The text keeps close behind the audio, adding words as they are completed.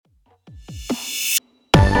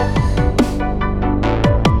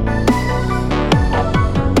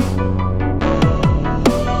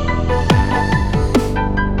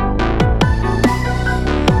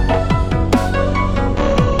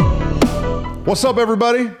What's up,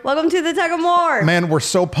 everybody? Welcome to the Tug of War. Man, we're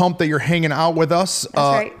so pumped that you're hanging out with us. That's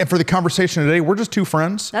right. And for the conversation today, we're just two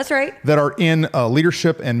friends. That's right. That are in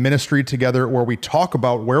leadership and ministry together, where we talk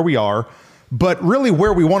about where we are, but really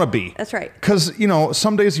where we want to be. That's right. Because, you know,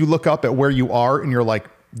 some days you look up at where you are and you're like,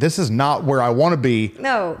 this is not where I want to be.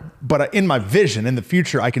 No. But in my vision, in the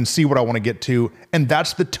future, I can see what I want to get to. And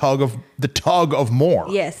that's the tug of more.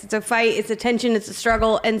 Yes, it's a fight, it's a tension, it's a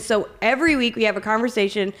struggle. And so every week we have a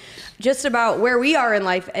conversation just about where we are in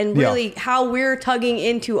life and really how we're tugging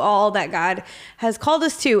into all that God has called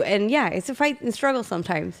us to. And yeah, it's a fight and struggle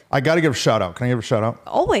sometimes. I got to give a shout out. Can I give a shout out?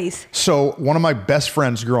 Always. So one of my best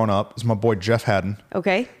friends growing up is my boy, Jeff Haddon.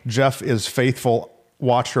 Okay. Jeff is faithful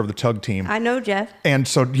watcher of the tug team. I know Jeff. And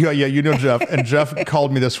so, you know Jeff. And Jeff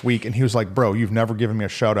called me this week and he was like, bro, you've never given me a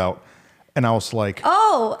shout out. And I was like,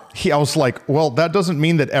 I was like, well, that doesn't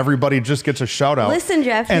mean that everybody just gets a shout out. Listen,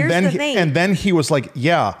 Jeff, here's the thing. And then he was like,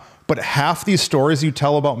 yeah, but half these stories you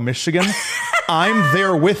tell about Michigan, I'm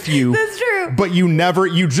there with you. That's true. But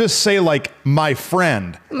you just say like, my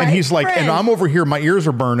friend. And he's like, and I'm over here, my ears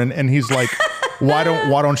are burning. And he's like, why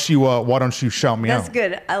don't you shout me out? That's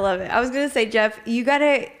good. I love it. I was going to say, Jeff, you got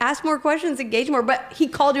to ask more questions, engage more, but he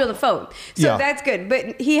called you on the phone. So that's good.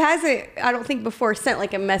 But he hasn't, I don't think before, sent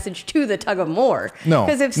like a message to the Tug of More. No.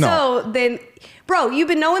 Because if so, then, bro, you've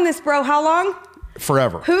been knowing this, bro, how long?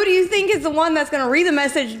 Forever. Who do you think is the one that's going to read the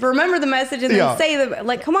message, remember the message, and then say the,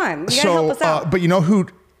 like, come on, you got to help us out. But you know who...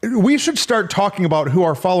 We should start talking about who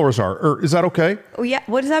our followers are. Or is that okay? Oh, yeah.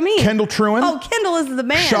 What does that mean? Kendall Truan. Oh, Kendall is the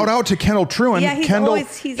man. Shout out to Kendall Truan. Yeah,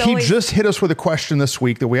 He just hit us with a question this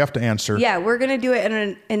week that we have to answer. Yeah, we're going to do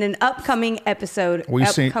it in an upcoming episode. We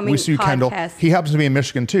see you, Kendall. He happens to be in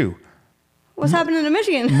Michigan, too. What's happening in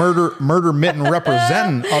Michigan? Murder mitten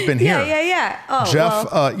representing up in here. Yeah. Oh,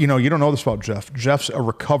 Jeff, you don't know this about Jeff. Jeff's a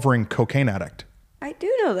recovering cocaine addict. I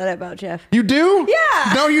do know that about Jeff. You do?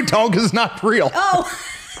 Yeah. No, you don't, because it's not real. Oh.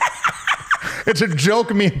 It's a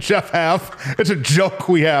joke me and Jeff have. It's a joke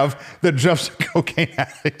we have that Jeff's a cocaine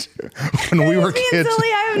addict. When we were kids, silly.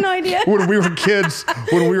 I have no idea. When we were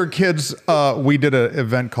kids, we did an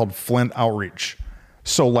event called Flint Outreach.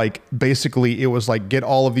 So like basically it was like get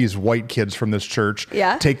all of these white kids from this church,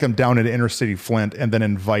 take them down into inner city Flint, and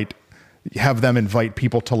then have them invite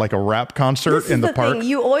people to like a rap concert in the park. Thing.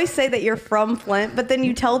 You always say that you're from Flint, but then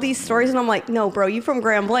you tell these stories and I'm like, no, bro, you from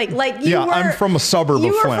Grand Blanc. Like I'm from a suburb of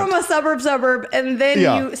Flint. You were from a suburb, and then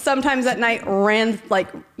you sometimes at night ran, like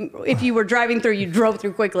if you were driving through, you drove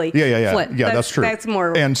through quickly. Yeah. Flint. Yeah, that's true. That's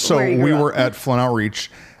more. And so we were at Flint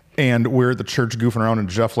Outreach, and we're at the church goofing around, and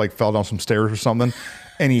Jeff like fell down some stairs or something,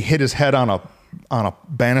 and he hit his head on a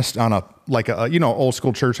banister, old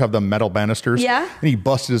school church have the metal banisters. Yeah. And he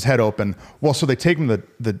busted his head open. Well, so they take him to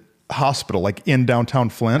the hospital, like in downtown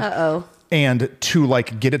Flint. Uh-oh. And to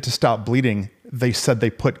like get it to stop bleeding, they said they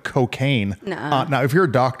put cocaine. Now, if you're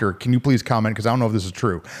a doctor, can you please comment? Because I don't know if this is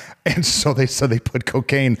true. And so they said they put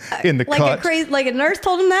cocaine in the cut. Like a nurse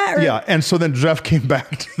told him that? Or? Yeah. And so then Jeff came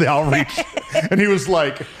back to the outreach and he was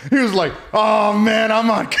like, oh man, I'm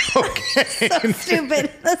on cocaine. So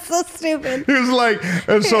stupid. That's so stupid. He was like,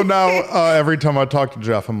 and so now every time I talk to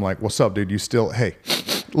Jeff, I'm like, what's up, dude? You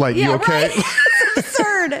you okay? Right? It's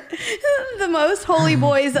absurd. The most holy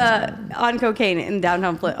boys on cocaine in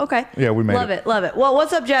downtown Flint. Okay. Yeah, we made it. Love it. Well,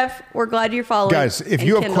 what's up, Jeff? We're glad you're following. Guys, if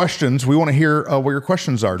you have questions, we want to hear what your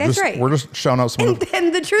questions are. That's right. We're just shouting out some.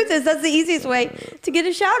 And the truth is, that's the easiest way to get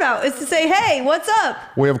a shout out is to say, hey, what's up?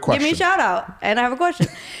 We have a question. Give me a shout out. And I have a question.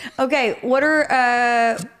 Okay, what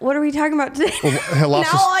are we talking about today? Well,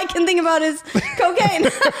 now all I can think about is cocaine.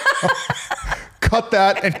 Cut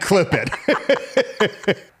that and clip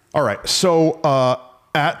it. All right. So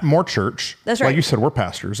at More Church, that's right. Like you said, we're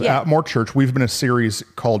pastors. Yeah. At More Church, we've been in a series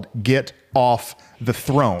called Get Off the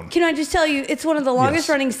Throne. Can I just tell you, it's one of the longest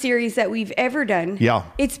running series that we've ever done. Yeah.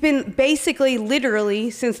 It's been basically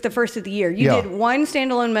literally since the first of the year. You did one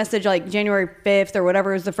standalone message like January 5th or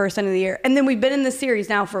whatever was the first end of the year. And then we've been in this series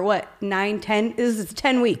now for what, 9, 10? This is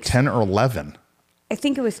 10 weeks. 10 or 11. I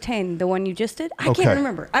think it was 10, the one you just did. I can't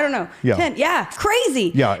remember. I don't know. Yeah. 10. Yeah, it's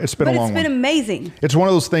crazy. Yeah, it's been a long one. But it's been amazing. It's one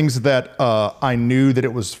of those things that I knew that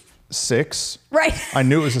it was 6. Right. I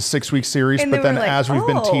knew it was a 6-week series, but then as we've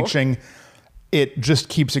been teaching, it just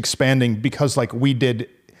keeps expanding because like we did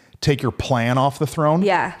take your plan off the throne.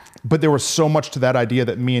 Yeah. But there was so much to that idea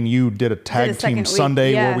that me and you did a tag team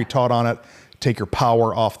Sunday where we taught on it. Take your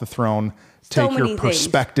power off the throne. Take your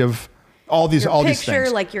perspective. All these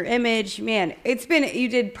things. Like your image, man, it's been, you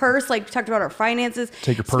did purse, like we talked about our finances.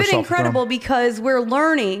 Take your purse off. It's been incredible because we're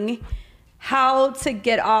learning how to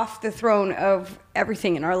get off the throne of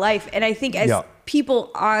everything in our life. And I think as people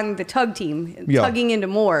on the tug team, tugging into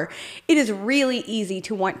more, it is really easy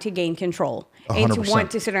to want to gain control 100%. And to want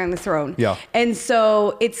to sit on the throne. Yeah. And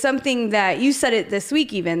so it's something that you said it this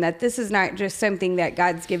week, even, that this is not just something that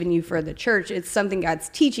God's given you for the church. It's something God's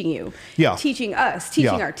teaching you, teaching us,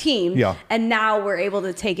 teaching our team. Yeah. And now we're able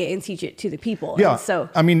to take it and teach it to the people. Yeah. And so,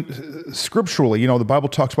 I mean, scripturally, the Bible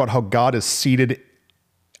talks about how God is seated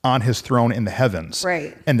on his throne in the heavens.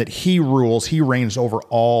 Right. And that he rules, he reigns over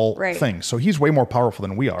all things. So he's way more powerful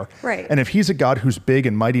than we are. Right. And if he's a God who's big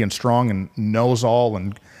and mighty and strong and knows all,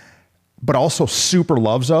 but also super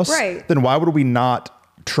loves us, then why would we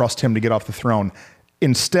not trust him to get off the throne?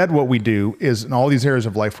 Instead, what we do is in all these areas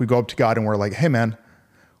of life, we go up to God and we're like, hey man,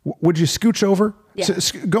 would you scooch over? Yeah.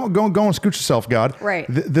 Go and scooch yourself, God. Right.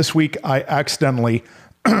 This week, I accidentally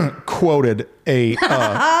quoted a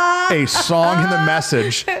song in the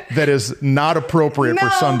message that is not appropriate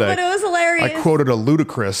for Sunday. But it was hilarious. I quoted a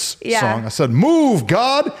ludicrous song. I said, "Move,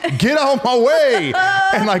 God, get out of my way,"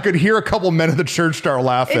 and I could hear a couple men in the church start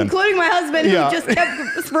laughing, including my husband, who just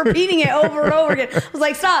kept repeating it over and over again. I was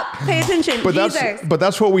like, "Stop, pay attention." But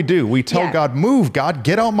that's what we do. We tell God, "Move, God,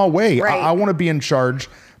 get out of my way. Right. I want to be in charge."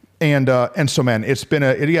 And so, man, it's been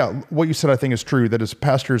what you said, I think is true, that as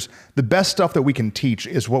pastors, the best stuff that we can teach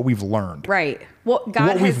is what we've learned. Right. What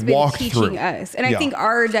God has been teaching us. And I think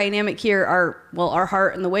our dynamic here, our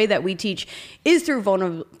heart and the way that we teach is through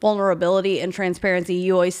vulnerability and transparency.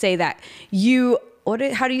 You always say that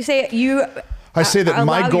how do you say it? I say that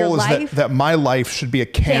my goal is that my life should be a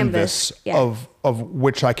canvas of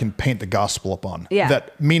which I can paint the gospel upon. Yeah.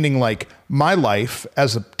 That meaning, like, my life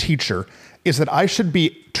as a teacher is that I should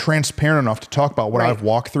be transparent enough to talk about what I've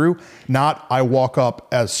walked through, not I walk up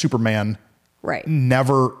as Superman, have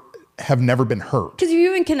never been hurt. Because you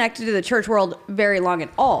haven't connected to the church world very long at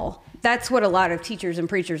all. That's what a lot of teachers and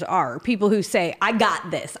preachers are. People who say, I got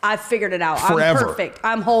this. I figured it out. Forever. I'm perfect.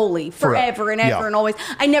 I'm holy. Forever and ever and always.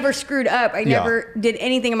 I never screwed up. I never did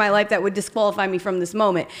anything in my life that would disqualify me from this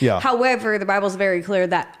moment. Yeah. However, the Bible's very clear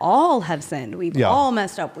that all have sinned. We've all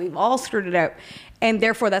messed up. We've all screwed it up. And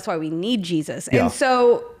therefore, that's why we need Jesus. Yeah. And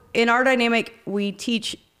so in our dynamic, we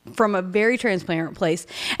teach from a very transparent place.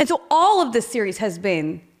 And so all of this series has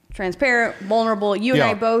been transparent, vulnerable. You and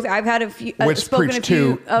I both. I've had a few, spoken a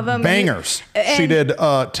few of them. Bangers. She did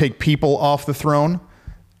take people off the throne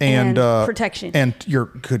and protection. And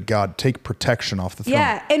good God, take protection off the throne.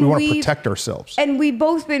 Yeah, and we want to protect ourselves. And we've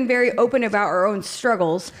both been very open about our own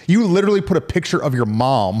struggles. You literally put a picture of your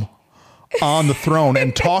mom on the throne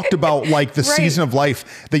and talked about like the season of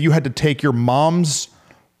life that you had to take your mom's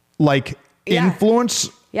influence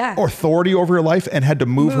or authority over your life and had to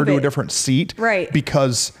move her to a different seat. Right.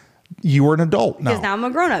 Because you were an adult now. Because now I'm a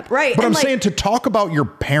grown up. Right. But I'm saying to talk about your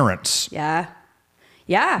parents. Yeah.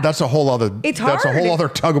 Yeah. That's a whole other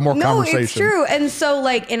tug of war conversation. No, it's true. And so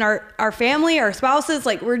like in our family, our spouses,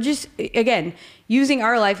 like we're just, again, using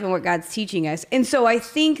our life and what God's teaching us. And so I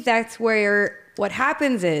think that's where what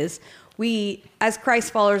happens is we, as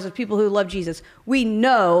Christ followers, as people who love Jesus, we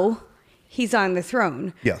know he's on the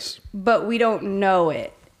throne. Yes. But we don't know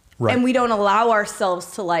it. Right. And we don't allow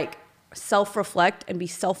ourselves to like self-reflect and be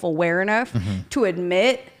self-aware enough to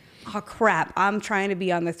admit, oh crap, I'm trying to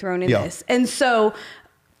be on the throne in this. And so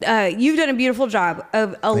you've done a beautiful job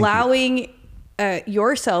of allowing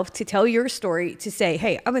yourself to tell your story, to say,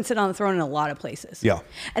 hey, I've been sitting on the throne in a lot of places. Yeah.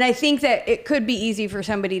 And I think that it could be easy for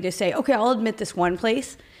somebody to say, okay, I'll admit this one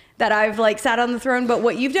place that I've like sat on the throne. But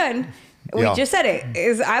what you've done, we just said it,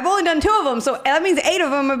 is I've only done 2 of them. So that means 8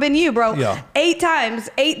 of them have been you, bro. Yeah. 8 times,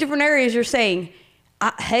 8 different areas you're saying,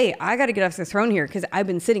 hey, I got to get off the throne here because I've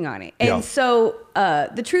been sitting on it. And so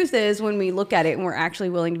the truth is, when we look at it and we're actually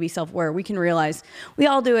willing to be self-aware, we can realize we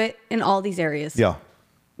all do it in all these areas. Yeah.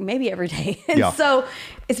 Maybe every day. And so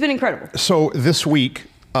it's been incredible. So this week,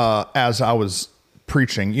 as I was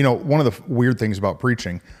preaching, one of the weird things about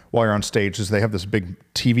preaching while you're on stage is they have this big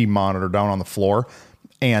TV monitor down on the floor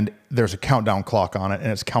and there's a countdown clock on it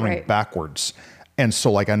and it's counting backwards. And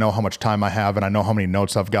so like, I know how much time I have and I know how many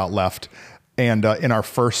notes I've got left. And in our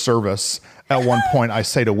first service, at one point I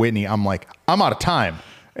say to Whitney, I'm like, I'm out of time.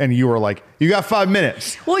 And you were like, you got 5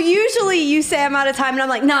 minutes. Well, usually you say I'm out of time and I'm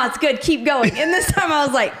like, nah, it's good. Keep going. And this time I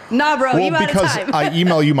was like, nah, bro, you out of time. Because I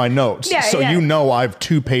email you my notes. I have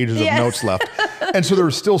 2 pages of notes left. And so there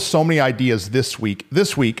were still so many ideas this week.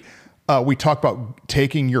 This week, we talked about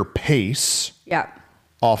taking your pace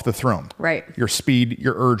off the throne. Right. Your speed,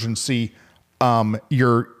 your urgency,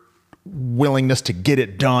 your willingness to get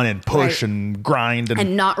it done and push and grind.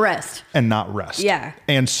 And not rest. Yeah.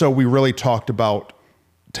 And so we really talked about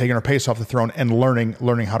taking our pace off the throne and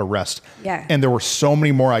learning how to rest. Yeah. And there were so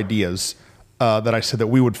many more ideas that I said that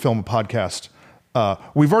we would film a podcast.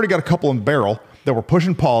 We've already got a couple in the barrel that we're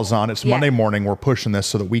pushing pause on. It's Monday morning. We're pushing this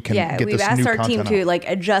so that we can get this new content. We've asked our team to like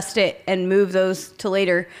adjust it and move those to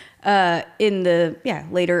later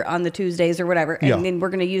later on the Tuesdays or whatever. And then we're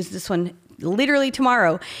going to use this one literally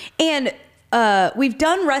tomorrow. And we've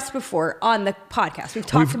done rest before on the podcast. We've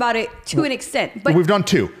talked about it to an extent, but we've done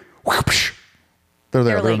 2. They're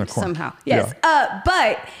there. They're in the corner. Somehow. Yes. Yeah.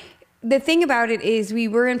 But the thing about it is we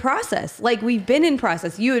were in process. Like we've been in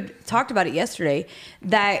process. You had talked about it yesterday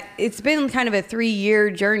that it's been kind of a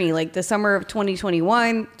 3-year journey, like the summer of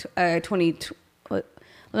 2021,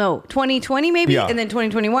 2020 maybe, and then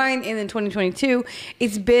 2021 and then 2022.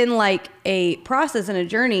 It's been like a process and a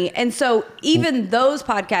journey. And so even those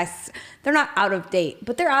podcasts, they're not out of date,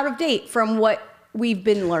 but they're out of date from what we've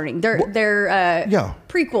been learning. They're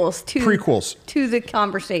prequels to the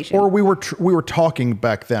conversation. Or we were talking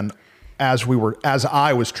back then as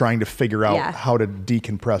I was trying to figure out how to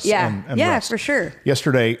decompress and rest. For sure.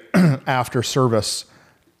 Yesterday after service,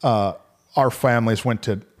 our families went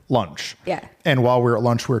to lunch. Yeah. And while we were at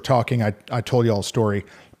lunch, we were talking. I told you all a story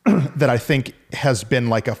that I think has been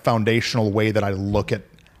like a foundational way that I look at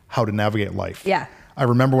how to navigate life. Yeah. I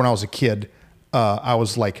remember when I was a kid, I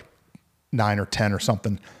was like 9 or 10 or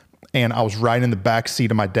something. And I was riding in the back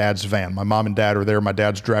seat of my dad's van. My mom and dad are there. My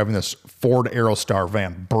dad's driving this Ford Aerostar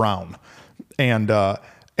van, brown. And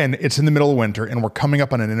it's in the middle of winter and we're coming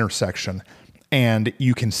up on an intersection and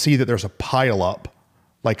you can see that there's a pile up,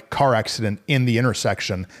 like car accident in the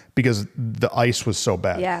intersection because the ice was so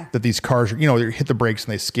bad that these cars, they hit the brakes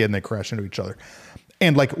and they skid and they crash into each other.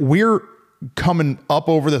 And like we're coming up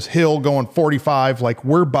over this hill going 45, like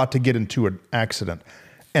we're about to get into an accident.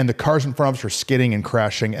 And the cars in front of us are skidding and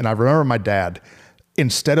crashing. And I remember my dad,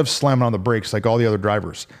 instead of slamming on the brakes like all the other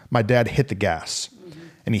drivers, my dad hit the gas. Mm-hmm.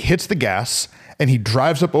 And he hits the gas and he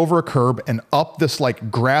drives up over a curb and up this like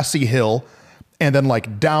grassy hill and then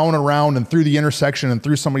like down around and through the intersection and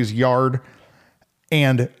through somebody's yard.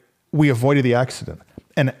 And we avoided the accident.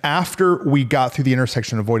 And after we got through the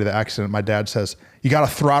intersection and avoided the accident, my dad says, you got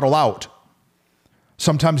to throttle out.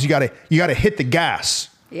 Sometimes you got to hit the gas.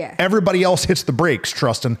 Yeah. Everybody else hits the brakes,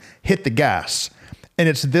 Truston, hit the gas. And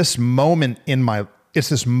it's this moment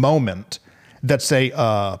that's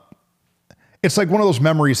it's like one of those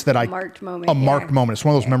memories that marked moment. It's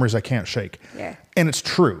one of those memories I can't shake. Yeah. And it's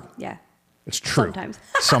true. Yeah. It's true.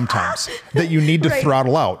 Sometimes that you need to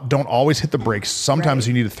throttle out. Don't always hit the brakes. Sometimes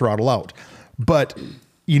you need to throttle out. But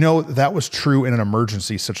that was true in an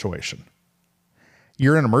emergency situation.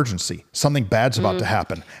 You're in an emergency. Something bad's about to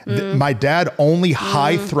happen. My dad only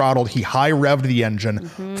high throttled. He high revved the engine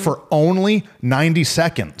for only 90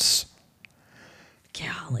 seconds.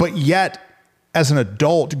 Golly. But yet, as an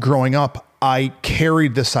adult growing up, I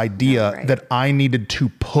carried this idea that I needed to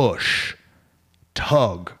push,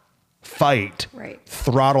 tug, fight,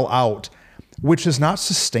 throttle out, which is not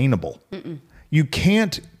sustainable. You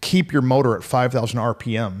can't keep your motor at 5,000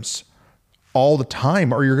 RPMs all the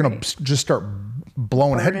time, or you're going to just start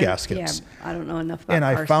blowing head gaskets. Yeah, I don't know enough about and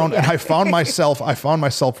I found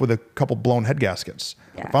myself with a couple blown head gaskets.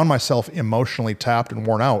 Yeah. I found myself emotionally tapped and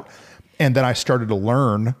worn out. And then I started to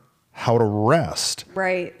learn how to rest.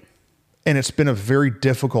 Right. And it's been a very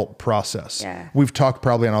difficult process. Yeah. We've talked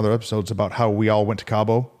probably on other episodes about how we all went to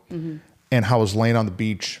Cabo and how I was laying on the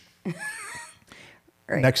beach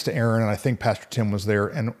next to Aaron. And I think Pastor Tim was there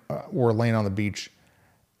and we're laying on the beach.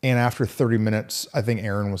 And after 30 minutes, I think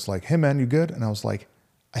Aaron was like, "Hey man, you good?" And I was like,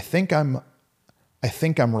 I think I'm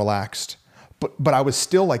relaxed. But I was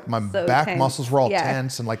still like, my back tense. Muscles were all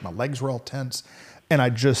tense and like my legs were all tense. And I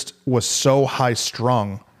just was so high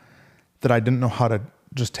strung that I didn't know how to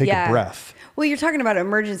just take a breath. Well, you're talking about an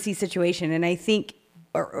emergency situation. And I think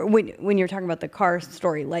when you're talking about the car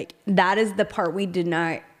story, like that is the part we did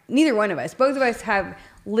not, neither one of us, both of us have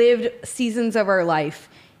lived seasons of our life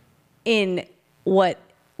in what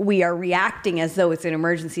we are reacting as though it's an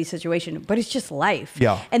emergency situation, but it's just life.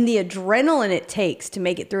 Yeah. And the adrenaline it takes to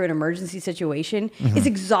make it through an emergency situation is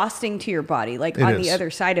exhausting to your body, like on the other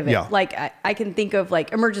side of it. Yeah. Like I can think of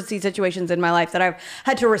like emergency situations in my life that I've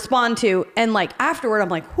had to respond to. And like afterward, I'm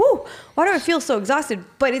like, whew, why do I feel so exhausted?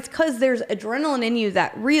 But it's because there's adrenaline in you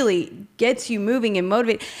that really gets you moving and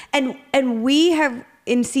motivated. And we have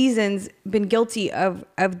in seasons been guilty of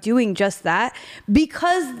doing just that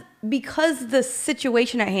because the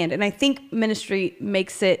situation at hand, and I think ministry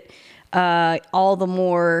makes it all the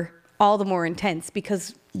more intense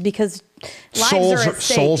because lives are at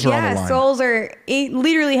stake. Souls are on the line. Souls are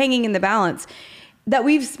literally hanging in the balance. that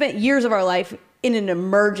we've spent years of our life in an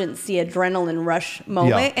emergency adrenaline rush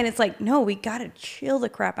moment. Yeah. And it's like, no, we got to chill the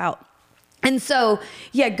crap out. And so,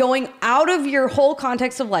 yeah, going out of your whole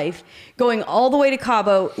context of life, going all the way to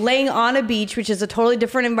Cabo, laying on a beach, which is a totally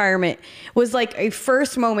different environment, was like a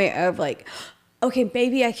first moment of like, okay,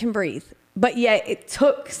 maybe I can breathe. But yet it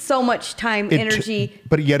took so much time, energy.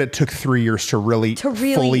 But yet it took 3 years to really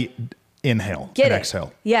fully inhale and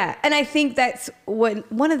exhale. Yeah. And I think that's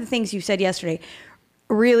one of the things you said yesterday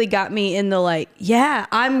really got me in the like, yeah,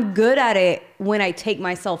 I'm good at it when I take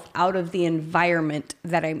myself out of the environment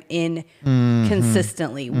that I'm in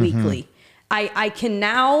consistently, weekly. I can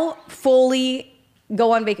now fully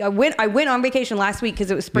go on vacation. I went on vacation last week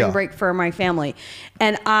because it was spring break for my family.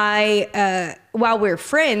 And I, while we're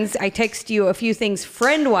friends, I text you a few things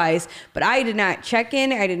friend-wise, but I did not check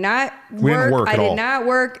in. I did not work. I did not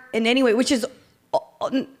work in any way, which is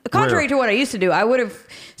contrary to what I used to do. I would have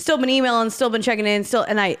still been emailing, still been checking in,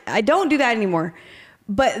 and I don't do that anymore.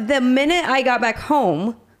 But the minute I got back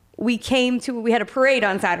home, we had a parade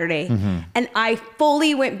on Saturday, and I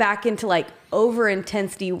fully went back into like over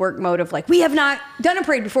intensity work mode of like, we have not done a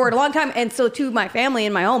parade before in a long time. And so to my family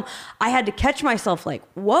in my home, I had to catch myself like,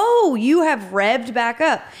 whoa, you have revved back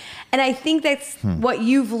up. And I think that's what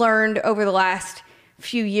you've learned over the last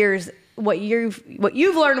few years. What you've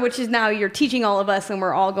learned, which is now you're teaching all of us, and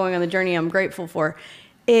we're all going on the journey I'm grateful for,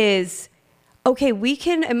 is, okay, we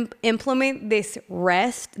can implement this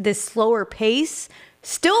rest, this slower pace,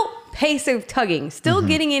 still pace of tugging, still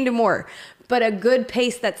getting into more, but a good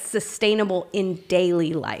pace that's sustainable in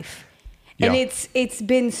daily life. Yeah. And it's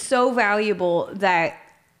been so valuable that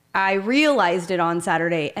I realized it on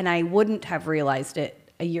Saturday, and I wouldn't have realized it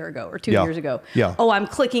a year ago or 2 years ago. Yeah. Oh, I'm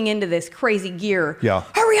clicking into this crazy gear. Yeah.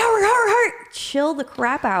 Hurry. Chill the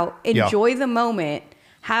crap out. Enjoy the moment.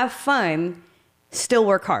 Have fun. Still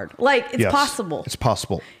work hard. Like, it's possible. It's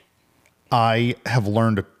possible. I have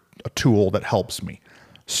learned a tool that helps me.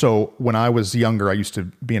 So when I was younger, I used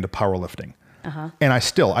to be into powerlifting. And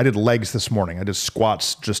I did legs this morning. I did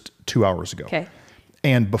squats just 2 hours ago. Okay.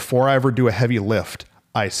 And before I ever do a heavy lift,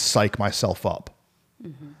 I psych myself up.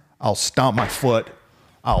 I'll stomp my foot.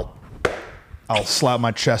 I'll slap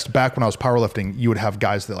my chest. Back when I was powerlifting, you would have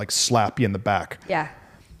guys that like slap you in the back. Yeah.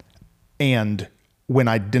 And when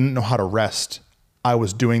I didn't know how to rest, I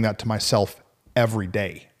was doing that to myself every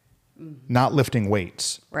day. Not lifting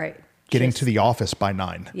weights. Right. Getting to the office by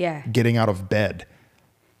 9. Yeah. Getting out of bed.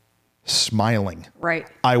 Smiling. Right.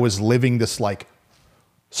 I was living this like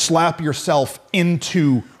slap yourself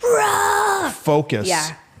into focus.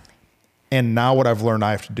 Yeah. And now what I've learned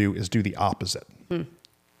I have to do is do the opposite.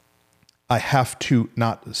 I have to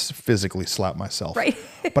not physically slap myself, right.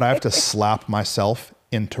 but I have to slap myself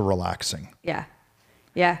into relaxing. Yeah.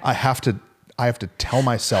 Yeah. I have to tell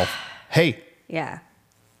myself, hey,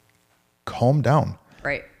 calm down.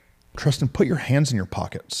 Right. Truston, put your hands in your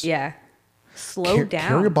pockets. Yeah. Slow down.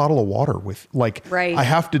 Carry a bottle of water with I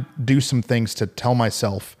have to do some things to tell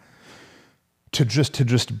myself to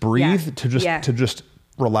just breathe, to just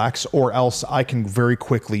relax, or else I can very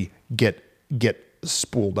quickly get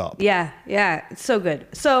spooled up. Yeah. It's so good.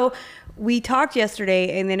 So we talked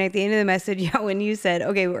yesterday, and then at the end of the message, when you said,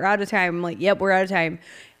 okay, we're out of time, I'm like, yep, we're out of time.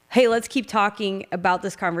 Hey, let's keep talking about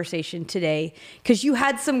this conversation today, because you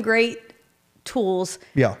had some great tools.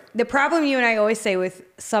 Yeah. The problem you and I always say with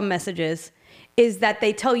some messages is that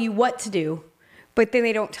they tell you what to do, but then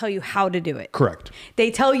they don't tell you how to do it. Correct.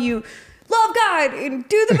 They tell you, love God and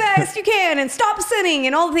do the best you can and stop sinning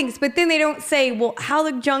and all the things. But then they don't say, well, how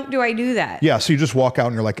the junk do I do that? Yeah. So you just walk out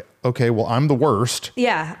and you're like, okay, well, I'm the worst.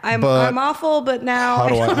 Yeah. I'm awful, but now I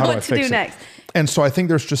don't know what to do next. And so I think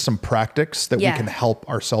there's just some practice that we can help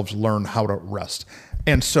ourselves learn how to rest.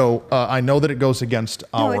 And so I know that it goes against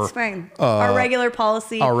our regular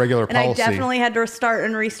policy. And I definitely had to start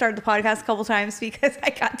and restart the podcast a couple times because I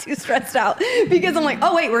got too stressed out. Because I'm like,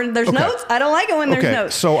 oh, wait, there's notes? I don't like it when there's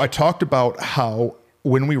notes. So I talked about how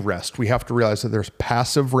when we rest, we have to realize that there's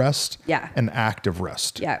passive rest and active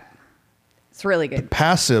rest. Yeah. It's really good.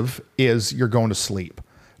 Passive is you're going to sleep.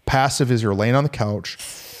 Passive is you're laying on the couch.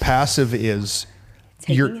 Passive is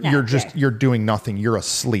you're doing nothing. You're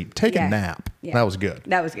asleep. Take a nap. Yeah. That was good.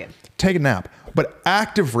 Take a nap. But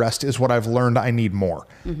active rest is what I've learned I need more,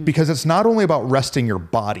 because it's not only about resting your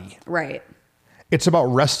body. Right. It's about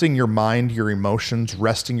resting your mind, your emotions,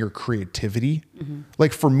 resting your creativity.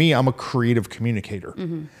 Like for me, I'm a creative communicator,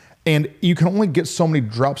 and you can only get so many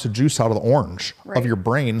drops of juice out of the orange of your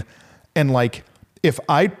brain. And like, if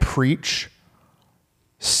I preach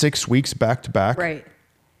 6 weeks back to back,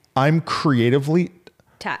 I'm creatively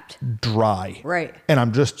tapped, dry. Right. And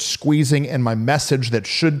I'm just squeezing, and my message that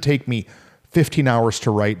should take me 15 hours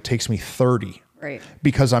to write takes me 30. Right.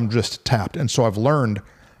 Because I'm just tapped. And so I've learned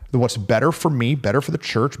that what's better for me, better for the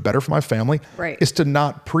church, better for my family, is to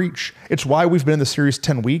not preach. It's why we've been in the series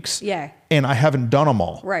 10 weeks. Yeah. And I haven't done them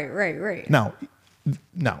all. Right. Now,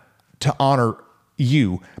 to honor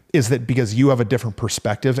you is that because you have a different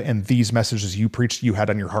perspective and these messages you preached, you had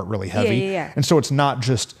on your heart really heavy. Yeah. And so it's not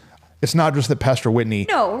just that Pastor Whitney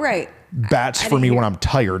bats for me when I'm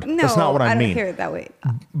tired. No, that's not what I mean. I don't hear it that way.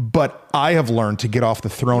 But I have learned to get off the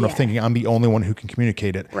throne of thinking I'm the only one who can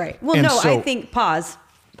communicate it. Right. Well, I think pause.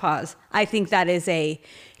 I think that is a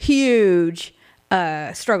huge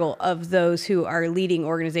struggle of those who are leading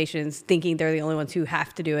organizations thinking they're the only ones who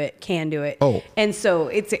have to do it, can do it. Oh. And so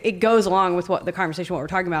it goes along with what we're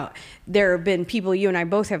talking about. There have been people you and I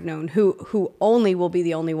both have known who only will be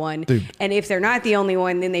the only one. Dude. And if they're not the only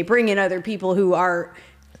one, then they bring in other people who are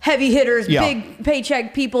heavy hitters, big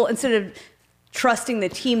paycheck people, instead of trusting the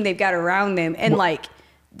team they've got around them. And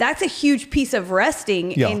that's a huge piece of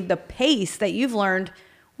resting in the pace that you've learned.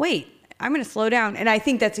 Wait, I'm going to slow down. And I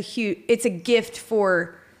think that's it's a gift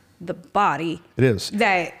for the body. It is.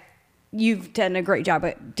 That you've done a great job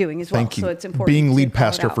at doing as well. Thank you. So it's important. Being lead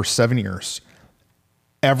pastor for 7 years,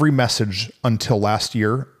 every message until last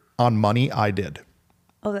year on money, I did.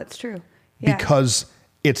 Oh, that's true. Yeah. Because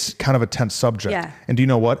it's kind of a tense subject. Yeah. And do you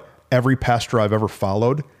know what? Every pastor I've ever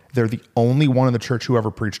followed, they're the only one in the church who ever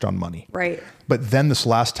preached on money. Right. But then this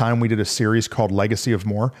last time we did a series called Legacy of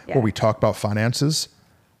More, where we talk about finances.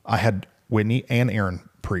 I had Whitney and Aaron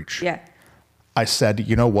preach. Yeah. I said,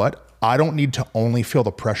 you know what? I don't need to only feel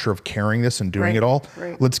the pressure of carrying this and doing it all.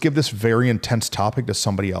 Right. Let's give this very intense topic to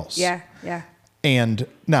somebody else. Yeah. And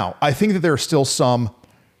now I think that there are still some,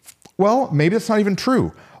 maybe that's not even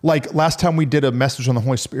true. Like last time we did a message on the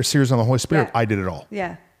Holy Spirit, series on the Holy Spirit, I did it all.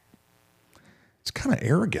 Yeah. It's kind of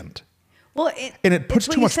arrogant. Well, it puts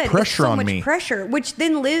too much pressure on me. Pressure, which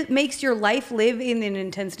then makes your life live in an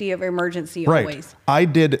intensity of emergency right. always. I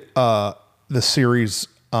did the series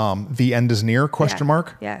 "The End Is Near?" ?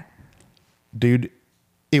 Yeah. Dude,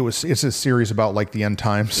 it's a series about like the end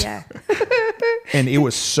times. Yeah. And it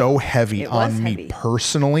was so heavy on me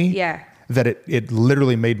personally. Yeah. That it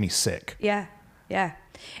literally made me sick. Yeah.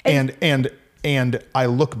 And I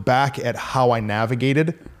look back at how I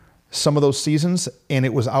navigated some of those seasons, and I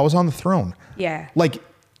was on the throne. Yeah. Like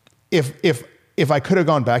if I could have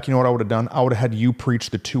gone back, you know what I would have done? I would have had you preach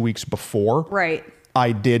the 2 weeks before. Right.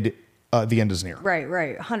 I did The End Is Near. Right.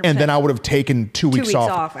 100%. And then I would have taken 2 weeks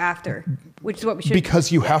off after, which is what we should. Because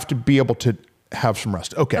you have to be able to have some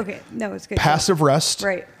rest. Okay. No, it's good. Passive rest.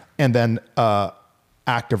 Right. And then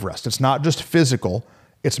active rest. It's not just physical.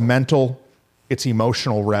 It's mental. It's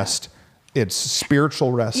emotional rest. It's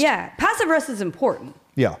spiritual rest. Yeah. Passive rest is important.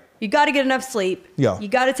 Yeah. You got to get enough sleep. Yeah. You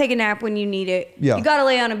got to take a nap when you need it. Yeah. You got to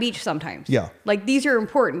lay on a beach sometimes. Yeah. Like these are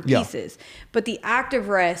important pieces. But the active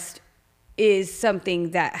rest is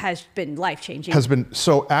something that has been life-changing.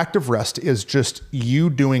 So active rest is just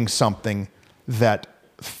you doing something that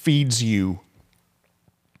feeds you,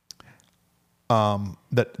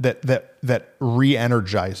 that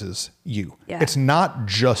re-energizes you. Yeah. It's not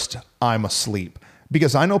just I'm asleep,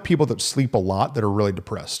 because I know people that sleep a lot that are really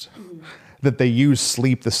depressed. That they use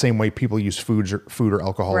sleep the same way people use food or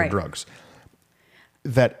alcohol or drugs.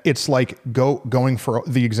 That it's like going for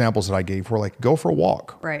the examples that I gave were like, go for a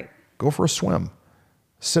walk. Right. Go for a swim.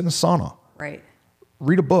 Sit in a sauna. Right.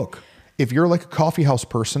 Read a book. If you're like a coffee house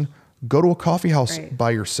person, go to a coffee house by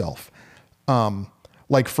yourself.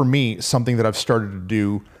 Like for me, something that I've started to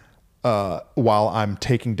do while I'm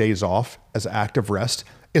taking days off as active rest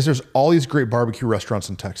is there's all these great barbecue restaurants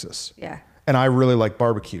in Texas. Yeah. And I really like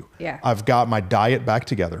barbecue. Yeah. I've got my diet back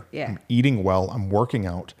together. Yeah. I'm eating well. I'm working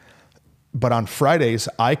out. But on Fridays,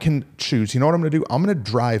 I can choose, you know what I'm going to do? I'm going to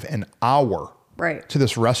drive an hour to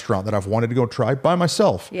this restaurant that I've wanted to go try by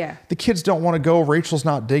myself. Yeah. The kids don't want to go. Rachel's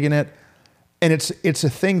not digging it. And it's a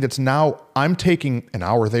thing that's now I'm taking an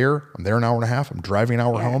hour there. I'm there an hour and a half. I'm driving an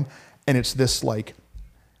hour home. And it's this like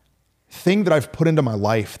thing that I've put into my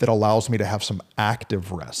life that allows me to have some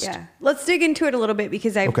active rest. Yeah. Let's dig into it a little bit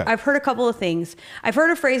because I've heard a couple of things. I've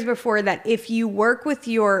heard a phrase before that if you work with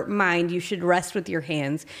your mind, you should rest with your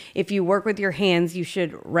hands. If you work with your hands, you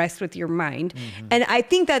should rest with your mind. Mm-hmm. And I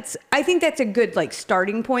think that's a good like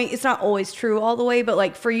starting point. It's not always true all the way, but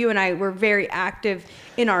like for you and I, we're very active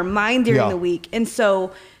in our mind during the week. And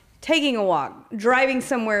so taking a walk, driving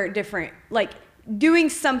somewhere different, like doing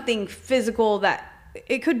something physical that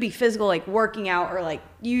it could be physical, like working out, or like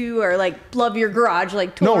you or like love your garage,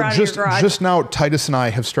 like tour around your garage. Just now, Titus and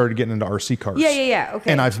I have started getting into RC cars. Yeah. Okay.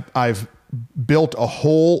 And I've built a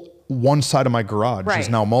whole one side of my garage is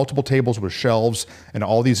now multiple tables with shelves and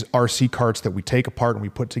all these RC carts that we take apart and we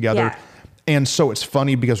put together. Yeah. And so it's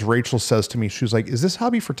funny because Rachel says to me, she was like, is this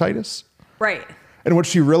hobby for Titus? Right. And what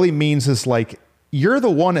she really means is like, you're the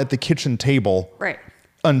one at the kitchen table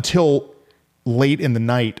until late in the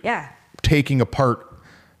night taking apart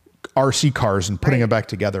RC cars and putting them back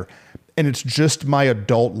together. And it's just my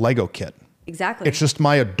adult Lego kit. Exactly. It's just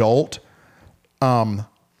my adult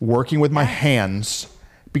working with my hands,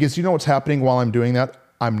 because you know what's happening while I'm doing that?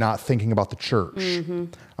 I'm not thinking about the church.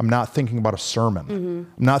 I'm not thinking about a sermon.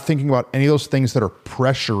 I'm not thinking about any of those things that are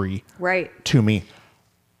pressury to me.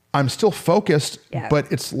 I'm still focused,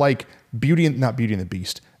 but it's like not Beauty and the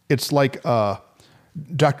Beast. It's like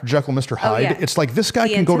Dr. Jekyll, Mr. Hyde. It's like this guy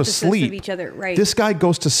can go to sleep. Each other. This guy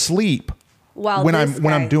goes to sleep when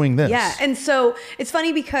I'm doing this. Yeah, and so it's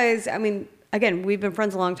funny because I mean, again, we've been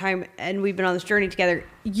friends a long time and we've been on this journey together.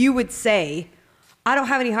 You would say, I don't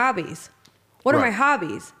have any hobbies. What are my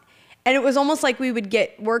hobbies? And it was almost like we would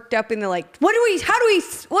get worked up in the like, what do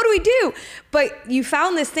we do? But you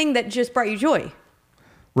found this thing that just brought you joy.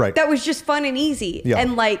 Right. That was just fun and easy. Yeah.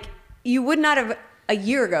 And like, you would not have a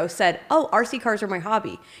year ago said, oh, RC cars are my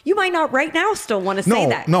hobby. You might not right now still want to say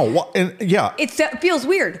that. No. And it feels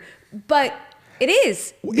weird, but it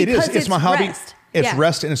is. It is. It's my hobby. Rest. It's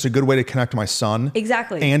rest, and it's a good way to connect to my son.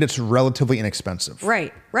 Exactly. And it's relatively inexpensive.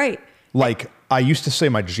 Right. Like, I used to say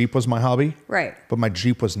my Jeep was my hobby. Right. But my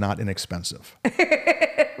Jeep was not inexpensive.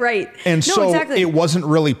 Right. And it wasn't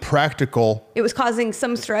really practical. It was causing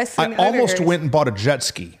some stress. I almost went and bought a jet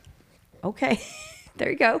ski. Okay. There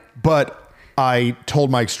you go. But I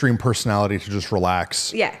told my extreme personality to just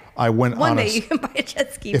relax. Yeah. I went One day you can buy a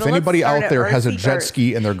jet ski. If anybody out there has a jet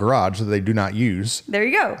ski in their garage that they do not use, there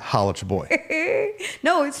you go. Holla at your boy.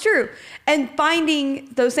 No, it's true. And finding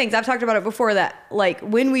those things, I've talked about it before, that like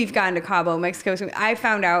when we've gone to Cabo, Mexico, I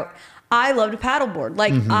found out I love to paddleboard.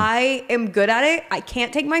 Like I am good at it. I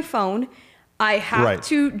can't take my phone. I have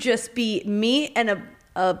to just be me and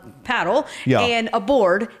a paddle and a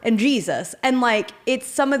board and Jesus. And like, it's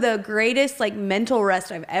some of the greatest like mental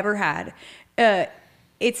rest I've ever had.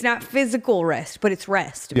 It's not physical rest, but it's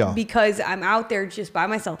rest because I'm out there just by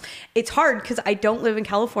myself. It's hard because I don't live in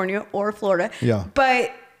California or Florida,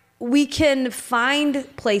 but we can find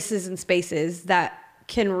places and spaces that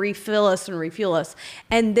can refill us and refuel us.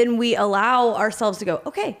 And then we allow ourselves to go,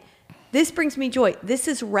 okay, this brings me joy. This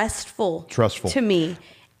is restful to me.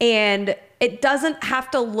 And it doesn't have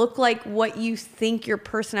to look like what you think your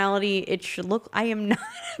personality it should look. I am not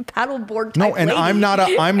a paddleboard type and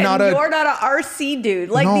lady. You're not a RC dude.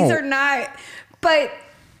 Like these are not, but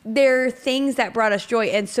they're things that brought us joy.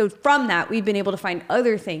 And so from that, we've been able to find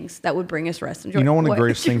other things that would bring us rest and joy. You know, one of the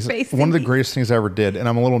greatest things I ever did, and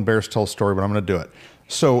I'm a little embarrassed to tell a story, but I'm going to do it.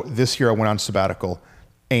 So this year I went on sabbatical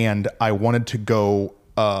and I wanted to go,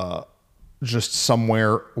 just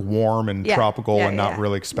somewhere warm and tropical and not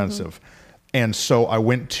really expensive. And so I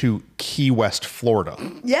went to Key West, Florida.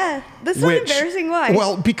 Yeah. That's not embarrassing. Why?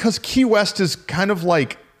 Well, because Key West is kind of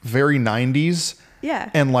like very 90s. Yeah.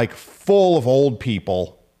 And like full of old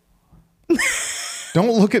people. Don't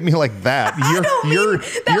look at me like that.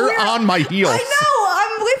 You're on my heels. I know.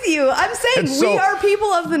 I'm with you. I'm saying we are people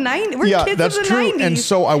of the 90s. We're kids of the 90s. And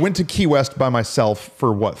so I went to Key West by myself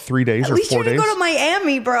for 3 days or 4 days? At least you didn't go to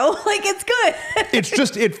Miami, bro. Like, it's good. It's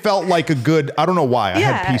just, it felt like a good, I don't know why. I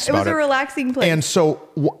had peace about it. It was a relaxing place. And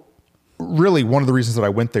so really one of the reasons that I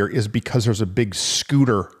went there is because there's a big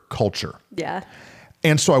scooter culture. Yeah.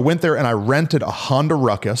 And so I went there and I rented a Honda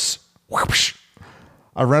Ruckus.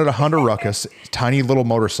 I rented a Honda Ruckus, tiny little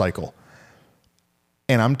motorcycle.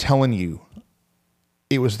 And I'm telling you,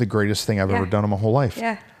 it was the greatest thing I've ever done in my whole life.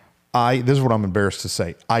 Yeah. This is what I'm embarrassed to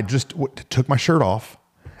say. I just took my shirt off,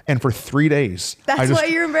 and for 3 days. That's why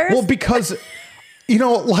you're embarrassed? Well, because,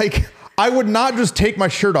 like, I would not just take my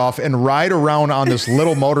shirt off and ride around on this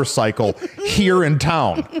little motorcycle here in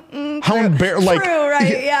town. How embarrassing. Like, true,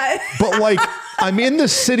 right? Yeah. But like, I'm in the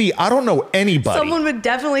city. I don't know anybody. Someone would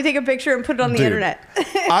definitely take a picture and put it on the internet.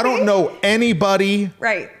 I don't know anybody.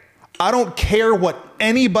 Right. I don't care what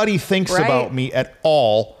anybody thinks about me at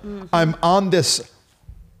all. I'm on this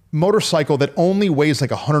motorcycle that only weighs like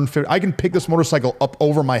 150. I can pick this motorcycle up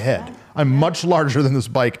over my head. I'm much larger than this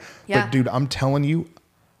bike. But dude, I'm telling you,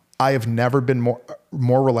 I have never been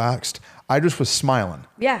more relaxed. I just was smiling.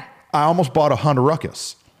 Yeah. I almost bought a Honda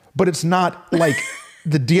Ruckus, but it's not like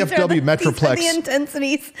the DFW Metroplex. These are the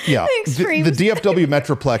intensities. Yeah. The extremes. The DFW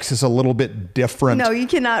Metroplex is a little bit different. No, you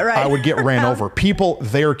cannot ride. I would get ran over. People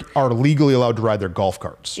there are legally allowed to ride their golf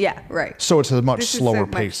carts. Yeah, right. So it's a much slower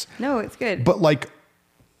pace. No, it's good. But like,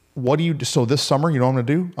 what do you do? So this summer, you know what I'm going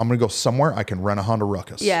to do? I'm going to go somewhere I can rent a Honda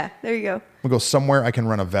Ruckus. Yeah, there you go. I'm going to go somewhere I can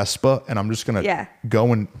rent a Vespa, and I'm just going to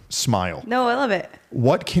go and smile. No, I love it.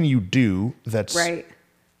 What can you do that's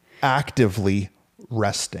actively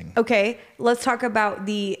resting? Okay, let's talk about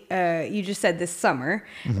the, you just said this summer.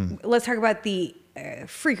 Let's talk about the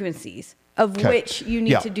frequencies of which you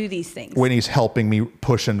need to do these things. Whitney's helping me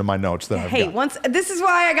push into my notes that I've got. This is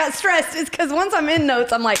why I got stressed. It's because once I'm in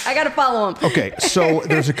notes, I'm like, I got to follow them. Okay, so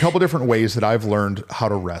there's a couple different ways that I've learned how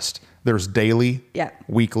to rest. There's daily,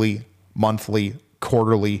 weekly, monthly,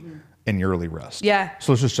 quarterly, and yearly rest. Yeah.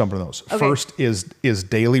 So let's just jump into those. Okay. First is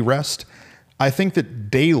daily rest. I think that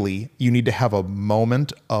daily you need to have a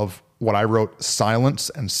moment of what I wrote, silence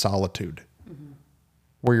and solitude,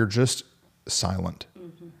 where you're just silent.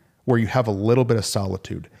 Where you have a little bit of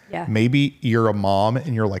solitude. Yeah. Maybe you're a mom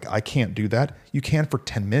and you're like, I can't do that. You can for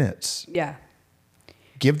 10 minutes. Yeah.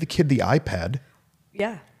 Give the kid the iPad.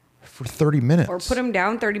 Yeah. For 30 minutes. Or put them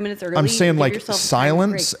down 30 minutes early. I'm saying like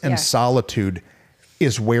silence and solitude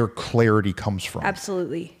is where clarity comes from.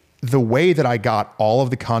 Absolutely. The way that I got all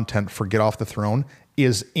of the content for Get Off the Throne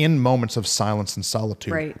is in moments of silence and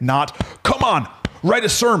solitude. Right. Not, come on, write a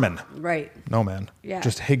sermon. Right. No, man. Yeah.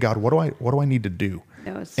 Just, hey, God, what do I need to do?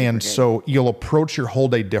 No, it's and good. So you'll approach your whole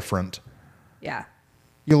day different. Yeah.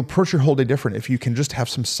 You'll approach your whole day different if you can just have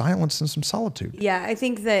some silence and some solitude. Yeah, I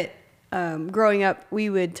think that growing up, we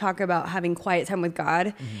would talk about having quiet time with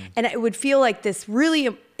God. And it would feel like this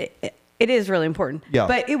really, it is really important. Yeah.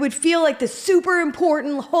 But it would feel like this super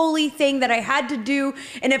important, holy thing that I had to do.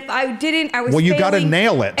 And if I didn't, I was Well, you got to failing.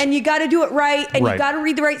 nail it. And you got to do it right. And you got to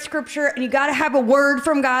read the right scripture. And you got to have a word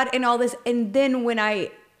from God and all this. And then when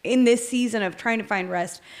in this season of trying to find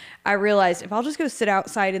rest, I realized if I'll just go sit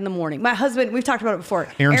outside in the morning. My husband, we've talked about it before.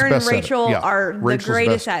 Aaron and Rachel are the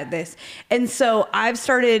greatest at this. And so I've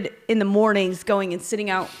started in the mornings going and sitting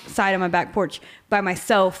outside on my back porch by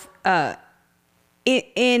myself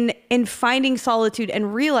in finding solitude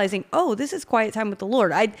and realizing, oh, this is quiet time with the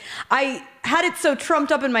Lord. I had it so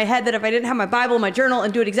trumped up in my head that if I didn't have my Bible, my journal,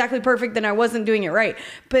 and do it exactly perfect, then I wasn't doing it right.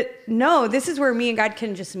 But no, this is where me and God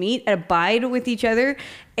can just meet and abide with each other.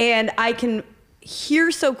 And I can hear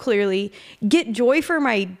so clearly, get joy for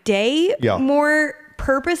my day more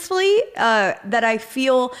purposefully, that I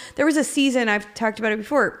feel. There was a season, I've talked about it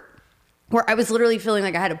before, where I was literally feeling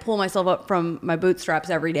like I had to pull myself up from my bootstraps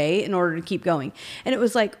every day in order to keep going. And it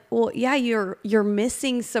was like, well, yeah, you're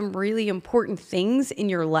missing some really important things in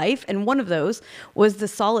your life. And one of those was the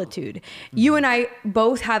solitude. You and I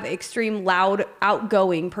both have extreme loud,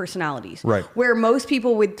 outgoing personalities. Right. Where most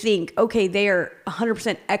people would think, okay, they are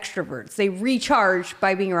 100% extroverts. They recharge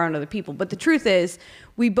by being around other people. But the truth is,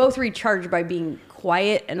 we both recharge by being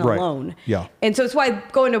quiet and alone. Yeah. And so it's why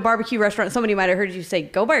going to a barbecue restaurant, somebody might have heard you say,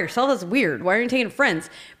 go by yourself. That's weird. Why aren't you taking friends?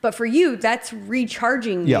 But for you, that's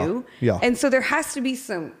recharging you. Yeah. And so there has to be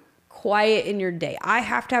some quiet in your day. I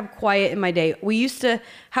have to have quiet in my day. We used to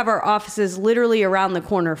have our offices literally around the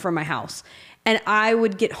corner from my house. And I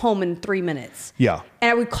would get home in 3 minutes. Yeah.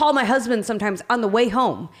 And I would call my husband sometimes on the way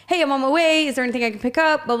home. Hey, I'm on my way. Is there anything I can pick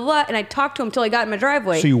up? Blah, blah, blah. And I'd talk to him until I got in my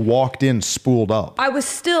driveway. So you walked in spooled up. I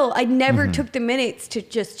never took the minutes to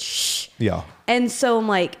just shh. Yeah. And so I'm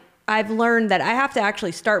like, I've learned that I have to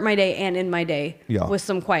actually start my day and end my day with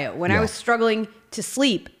some quiet. When I was struggling to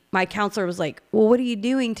sleep, my counselor was like, well, what are you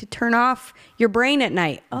doing to turn off your brain at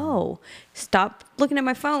night? Oh, stop looking at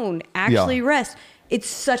my phone. Actually rest. It's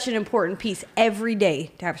such an important piece every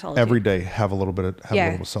day to have solitude. Every day, have a little bit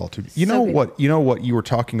of solitude. You know what you were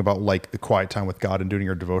talking about, like the quiet time with God and doing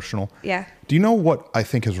your devotional. Yeah. Do you know what I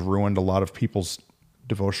think has ruined a lot of people's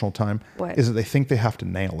devotional time? What? Is that they think they have to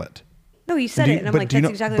nail it. No, you said it, and I'm like, that's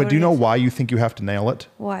exactly what it is. But do you know why you think you have to nail it?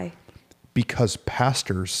 Why? Because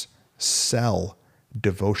pastors sell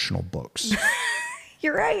devotional books.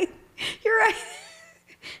 You're right. You're right.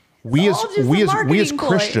 We as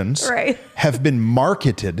Christians have been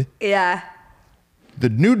marketed. Yeah. The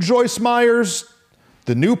new Joyce Myers,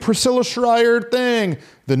 the new Priscilla Schreier thing,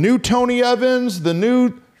 the new Tony Evans,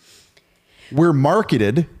 we're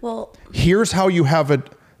marketed. Well, here's how you have a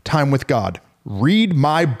time with God. Read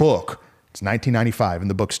my book. It's $19.95 in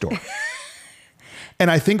the bookstore.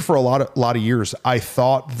 And I think for a lot of years, I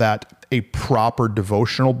thought that a proper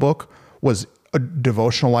devotional book was a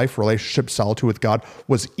devotional life, relationship, solitude with God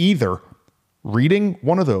was either reading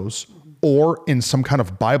one of those or in some kind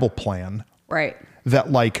of Bible plan. Right.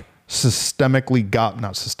 That like systematically got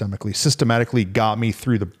me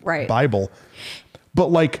through the Bible. But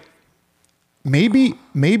like maybe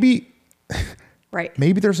right.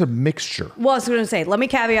 Maybe there's a mixture. Well, I was going to say, let me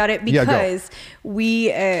caveat it because we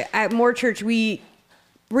at More Church, we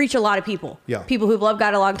reach a lot of people. Yeah. People who've loved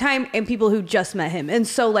God a long time and people who just met him. And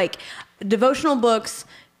so like devotional books,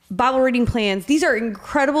 Bible reading plans, these are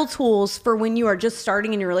incredible tools for when you are just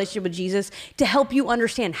starting in your relationship with Jesus to help you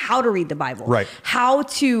understand how to read the Bible, right? How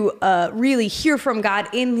to really hear from God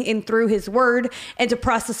in through his word and to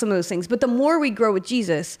process some of those things. But the more we grow with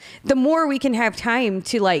Jesus, the more we can have time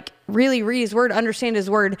to like really read his word, understand his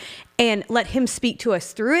word, and let him speak to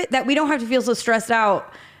us through it, that we don't have to feel so stressed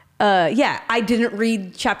out. I didn't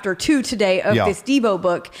read chapter 2 today of this Devo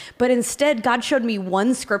book, but instead God showed me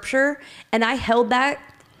one scripture and I held that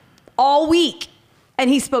all week, and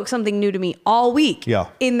he spoke something new to me all week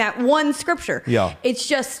in that one scripture. It's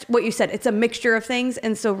just what you said. It's a mixture of things.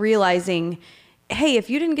 And so realizing, hey, if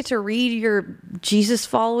you didn't get to read your Jesus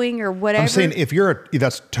following or whatever. I'm saying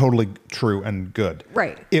that's totally true and good.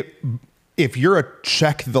 Right. If you're a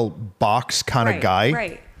check the box kind of guy,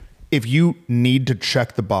 right. If you need to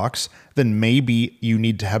check the box, then maybe you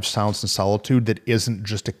need to have silence and solitude that isn't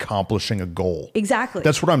just accomplishing a goal. Exactly.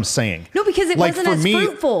 That's what I'm saying. No, because it wasn't as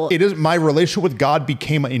fruitful. It is, my relationship with God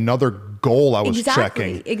became another goal I was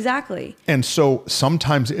checking. Exactly. And so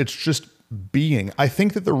sometimes it's just being. I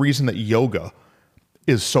think that the reason that yoga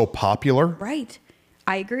is so popular. Right.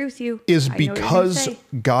 I agree with you. Is because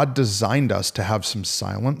God designed us to have some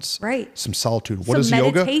silence. Right. Some solitude. What is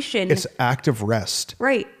meditation. Yoga? It's active rest.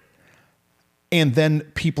 Right. And then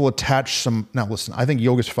people attach some. Now, listen, I think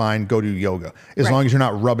yoga's fine. Go do yoga as long as you're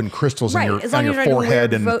not rubbing crystals on your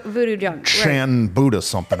forehead and voodoo junk. chanting Buddha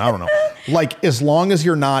something. I don't know. Like, as long as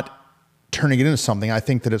you're not turning it into something, I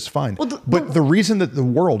think that it's fine. Well, but the reason that the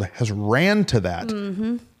world has ran to that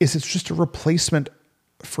is it's just a replacement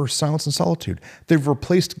for silence and solitude. They've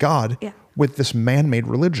replaced God with this man-made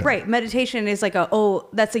religion. Right. Meditation is like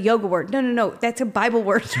that's a yoga word. No. That's a Bible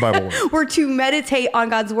word. It's a Bible word. We're to meditate on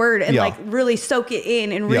God's word and like really soak it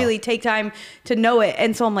in and really take time to know it.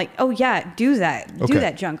 And so I'm like, do that. Okay. Do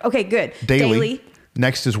that junk. Okay, good. Daily.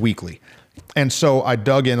 Next is weekly. And so I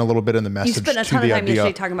dug in a little bit in the message. You spent a ton of time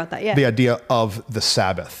yesterday talking about that. Yeah. The idea of the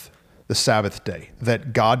Sabbath. The Sabbath day,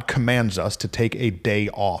 that God commands us to take a day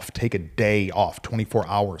off, 24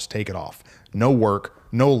 hours, take it off. No work,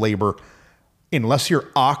 no labor, unless your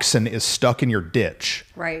oxen is stuck in your ditch.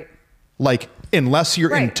 Right. Like, unless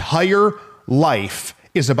your entire life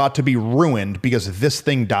is about to be ruined because this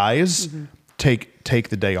thing dies, take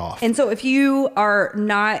the day off. And so if you are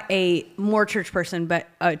not a more church person, but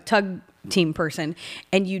a tug team person,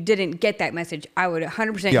 and you didn't get that message, I would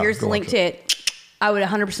 100%, here's the link to it. I would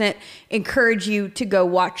 100% encourage you to go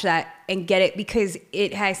watch that and get it because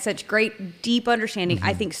it has such great, deep understanding.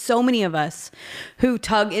 I think so many of us who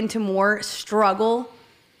tug into more struggle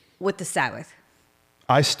with the Sabbath.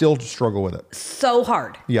 I still struggle with it. So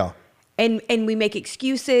hard. Yeah. And we make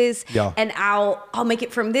excuses. Yeah. And I'll make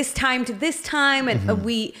it from this time to this time. And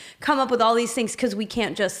we come up with all these things because we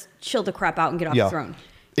can't just chill the crap out and get off the throne.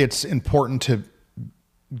 It's important to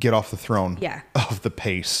get off the throne of the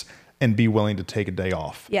pace and be willing to take a day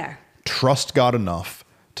off. Yeah. Trust God enough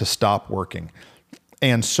to stop working.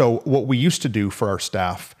 And so what we used to do for our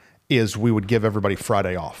staff is we would give everybody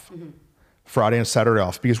Friday off. Friday and Saturday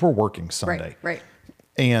off because we're working Sunday. Right.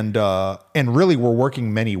 And really we're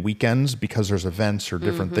working many weekends because there's events or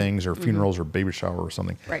different things or funerals or baby shower or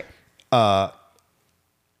something. Right.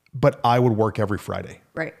 But I would work every Friday.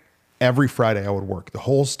 Right. Every Friday I would work. The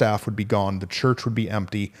whole staff would be gone. The church would be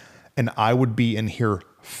empty. And I would be in here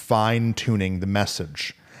fine-tuning the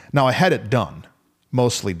message. Now, I had it done,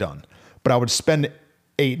 mostly done, but I would spend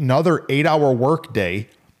another 8-hour work day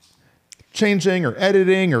changing or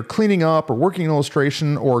editing or cleaning up or working an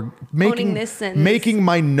illustration or making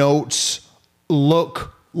my notes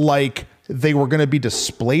look like they were going to be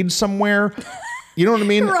displayed somewhere. You know what I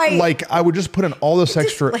mean? Right. Like I would just put in all this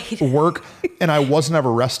extra work and I wasn't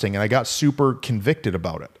ever resting and I got super convicted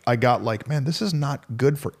about it. I got like, man, this is not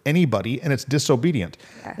good for anybody and it's disobedient.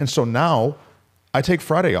 Yeah. And so now I take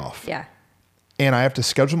Friday off. Yeah. And I have to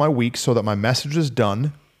schedule my week so that my message is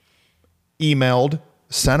done, emailed,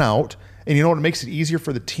 sent out. And you know what? It makes it easier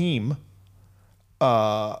for the team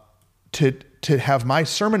to have my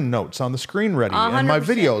sermon notes on the screen ready 100%. And my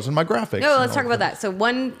videos and my graphics. No, let's talk about that. So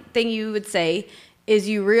one thing you would say is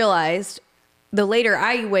you realized the later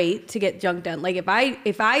I wait to get junk done, like if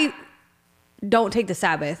I don't take the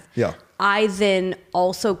Sabbath, I then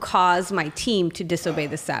also cause my team to disobey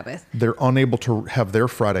the Sabbath. They're unable to have their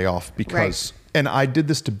Friday off because, and I did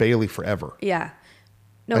this to Bailey forever. Yeah.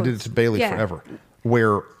 No, I did it to Bailey forever,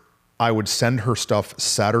 where I would send her stuff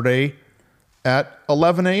Saturday at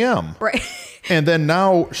 11 a.m. Right. And then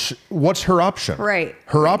now, what's her option? Right.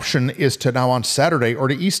 Her option is to now on Saturday or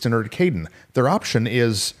to Easton or to Caden. Their option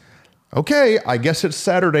is okay, I guess it's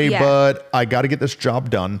Saturday, but I got to get this job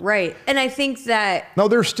done. Right. And I think that... No,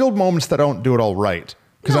 there's still moments that I don't do it all right.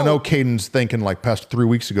 Because I know Caden's thinking, like, past 3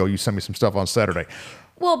 weeks ago, you sent me some stuff on Saturday.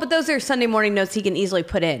 Well, but those are Sunday morning notes he can easily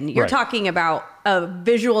put in. You're talking about a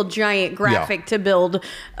visual giant graphic to build.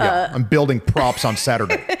 I'm building props on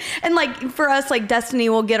Saturday. And like for us, like Destiny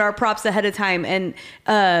will get our props ahead of time. And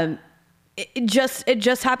it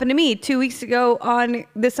just happened to me 2 weeks ago on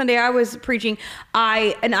this Sunday I was preaching.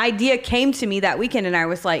 An idea came to me that weekend and I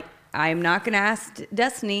was like, I'm not going to ask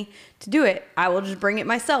Destiny to do it. I will just bring it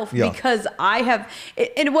myself because I have,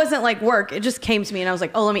 it wasn't like work. It just came to me and I was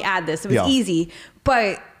like, oh, let me add this. It was easy.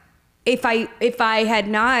 But if I had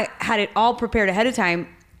not had it all prepared ahead of time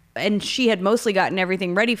and she had mostly gotten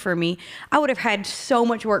everything ready for me, I would have had so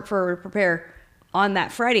much work for her to prepare on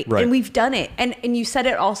that Friday. Right. And we've done it. And you said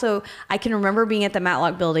it also, I can remember being at the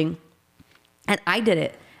Matlock building and I did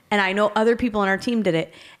it. And I know other people on our team did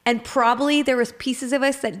it. And probably there was pieces of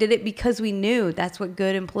us that did it because we knew that's what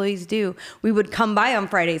good employees do. We would come by on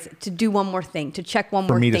Fridays to do one more thing, to check one more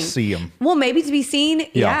thing. For me to see them. Well, maybe to be seen.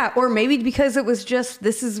 Yeah. Or maybe because it was just,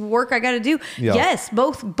 this is work I got to do. Yeah. Yes,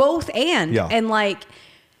 both and. Yeah. And like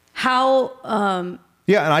how...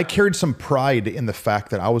 yeah, and I carried some pride in the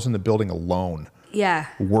fact that I was in the building alone. Yeah.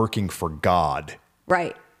 Working for God.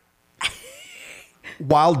 Right.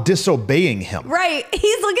 While disobeying him. Right.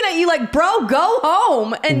 He's looking at you like, bro, go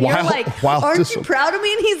home. And you're like, aren't you proud of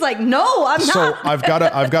me? And he's like, no, I'm not. So I've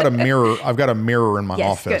got a mirror. I've got a mirror in my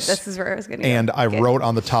office. Good. This is where I was going to go. And I wrote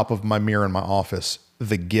on the top of my mirror in my office,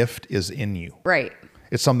 the gift is in you. Right.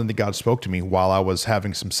 It's something that God spoke to me while I was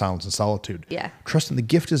having some silence and solitude. Yeah. Trusting the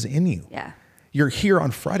gift is in you. Yeah. You're here on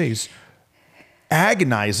Fridays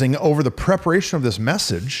agonizing over the preparation of this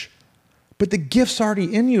message. But the gift's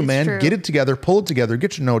already in you, man. True. Get it together, pull it together,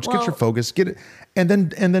 get your notes, get your focus, get it, and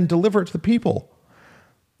then deliver it to the people.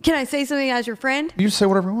 Can I say something as your friend? You say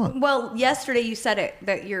whatever you want. Well, yesterday you said it,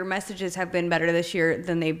 that your messages have been better this year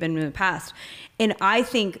than they've been in the past. And I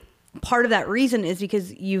think part of that reason is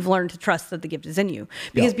because you've learned to trust that the gift is in you.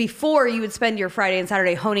 Because before you would spend your Friday and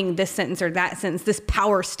Saturday honing this sentence or that sentence, this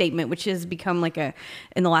power statement, which has become like in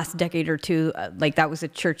the last decade or two, like that was a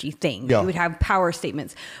churchy thing. You would have power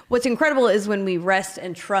statements. What's incredible is when we rest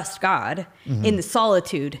and trust God in the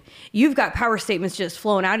solitude, you've got power statements just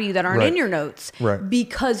flowing out of you that aren't in your notes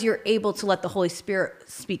because you're able to let the Holy Spirit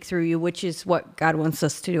speak through you, which is what God wants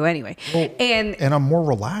us to do anyway. Well, and I'm more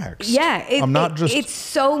relaxed. Yeah. I'm not just... It's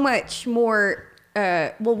so much more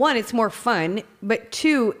well, one, it's more fun, but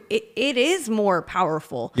two, it is more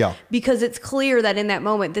powerful because it's clear that in that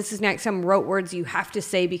moment, this is not some rote words you have to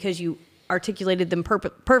say because you articulated them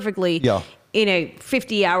perfectly in a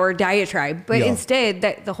 50-hour diatribe, but instead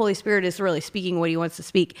that the Holy Spirit is really speaking what he wants to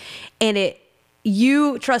speak. And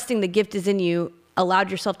you trusting the gift is in you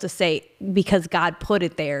allowed yourself to say, because God put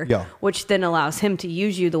it there, which then allows him to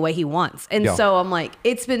use you the way he wants. And so I'm like,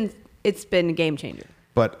 it's been a game changer.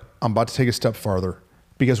 But I'm about to take a step farther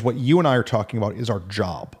because what you and I are talking about is our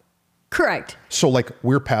job. Correct. So like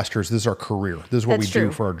we're pastors, this is our career. This is what we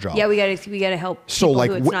do for our job. Yeah, we gotta help. So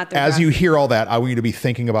like as you hear all that, I want you to be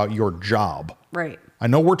thinking about your job. Right. I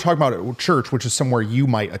know we're talking about church, which is somewhere you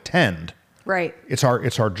might attend. Right. It's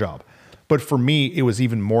our job. But for me, it was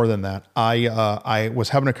even more than that. I was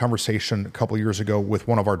having a conversation a couple of years ago with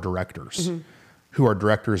one of our directors. Who our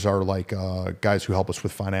directors are like guys who help us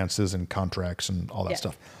with finances and contracts and all that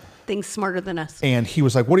stuff. Things smarter than us. And he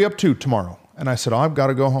was like, what are you up to tomorrow? And I said, I've got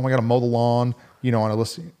to go home. I got to mow the lawn, and I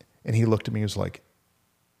listen. And he looked at me and was like,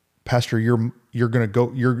 Pastor, tomorrow you're going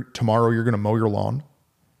to mow your lawn?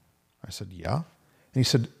 I said, yeah. And he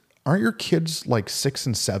said, aren't your kids like 6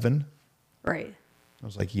 and 7? Right. I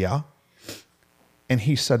was like, yeah. And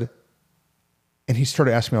he said, and he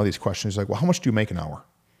started asking me all these questions. He's like, well, how much do you make an hour?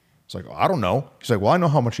 It's like, I don't know. He's like, well, I know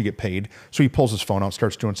how much you get paid. So he pulls his phone out,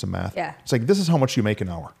 starts doing some math. Yeah. It's like, this is how much you make an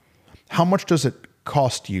hour. How much does it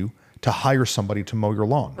cost you to hire somebody to mow your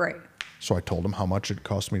lawn? Right. So I told him how much it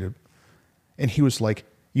cost me to, and he was like,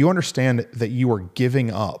 you understand that you are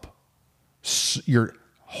giving up your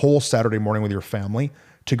whole Saturday morning with your family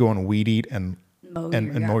to go and weed eat and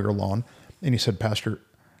mow your lawn. And he said, Pastor,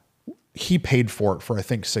 he paid for it for, I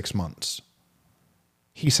think, 6 months.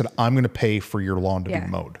 He said, I'm going to pay for your lawn to be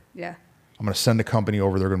mowed. Yeah. I'm going to send a company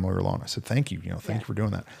over. They're going to mow your lawn. I said, thank you. Thank you for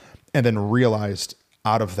doing that. And then realized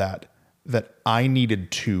out of that I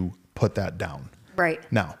needed to put that down. Right.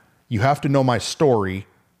 Now, you have to know my story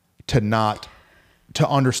to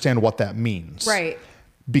understand what that means. Right.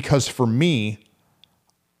 Because for me,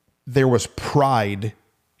 there was pride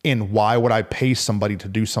in why would I pay somebody to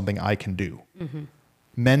do something I can do?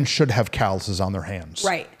 Men should have calluses on their hands.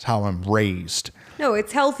 Right. It's how I'm raised. No,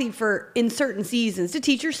 it's healthy for in certain seasons to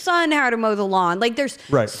teach your son how to mow the lawn. Like there's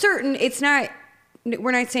certain,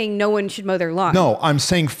 we're not saying no one should mow their lawn. No, I'm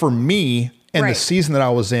saying for me and the season that I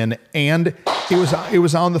was in, and it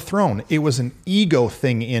was on the throne. It was an ego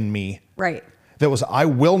thing in me. Right. That was, I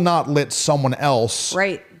will not let someone else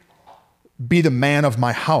be the man of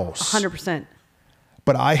my house. 100%.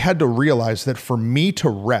 But I had to realize that for me to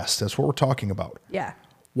rest, that's what we're talking about. Yeah.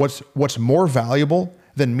 What's more valuable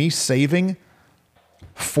than me saving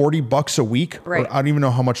 $40 a week? Right. Or I don't even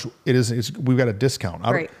know how much it is. We've got a discount.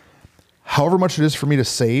 However much it is for me to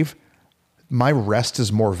save, my rest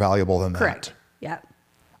is more valuable than that. Correct. Yeah.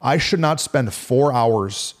 I should not spend 4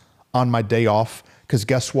 hours on my day off because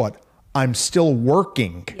guess what? I'm still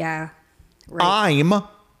working. Yeah. Right.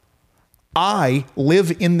 I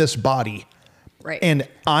live in this body. Right. And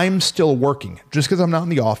I'm still working. Just because I'm not in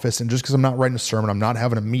the office and just because I'm not writing a sermon, I'm not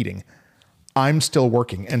having a meeting, I'm still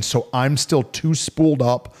working. And so I'm still too spooled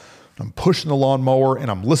up. I'm pushing the lawnmower and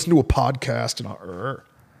I'm listening to a podcast.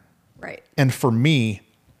 Right. And for me,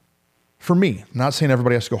 I'm not saying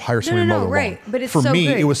everybody has to go hire somebody to mow their lawn. But it's for so me,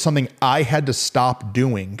 good. it was something I had to stop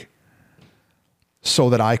doing so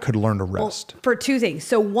that I could learn to rest. Well, for two things.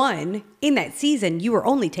 So one, in that season, you were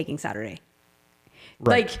only taking Saturday.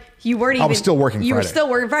 Right. Like you weren't even. I was still working Friday. You were still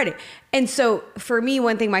working Friday. And so for me,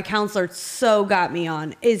 one thing my counselor so got me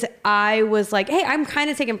on is I was like, hey, I'm kind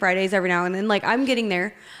of taking Fridays every now and then. Like I'm getting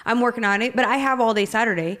there. I'm working on it. But I have all day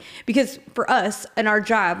Saturday because for us in our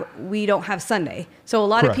job, we don't have Sunday. So a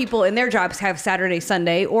lot of people in their jobs have Saturday,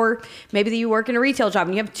 Sunday, or maybe you work in a retail job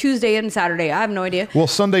and you have Tuesday and Saturday. I have no idea. Well,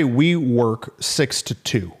 Sunday we work 6 to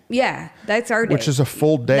 2. Yeah, that's our day. Which is a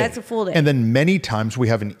full day. That's a full day. And then many times we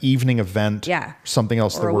have an evening event. Yeah. Something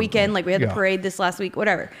else. Or a weekend, like we had the parade this last week,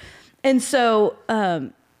 whatever. And so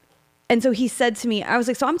he said to me, I was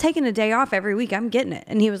like, so I'm taking a day off every week. I'm getting it.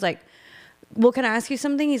 And he was like, well, can I ask you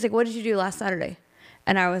something? He's like, what did you do last Saturday?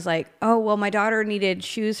 And I was like, oh, well, my daughter needed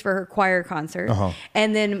shoes for her choir concert.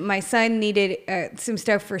 And then my son needed some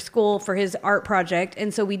stuff for school for his art project.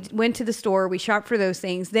 And so we went to the store, we shopped for those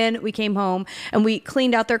things. Then we came home and we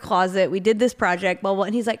cleaned out their closet. We did this project, blah, blah.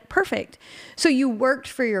 And he's like, perfect. So you worked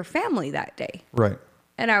for your family that day. Right.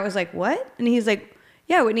 And I was like, what? And he's like,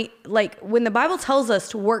 yeah, when the Bible tells us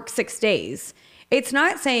to work 6 days, it's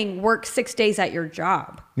not saying work 6 days at your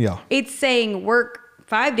job. Yeah. It's saying work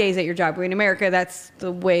 5 days at your job. In America, that's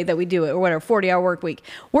the way that we do it, or whatever, 40-hour work week.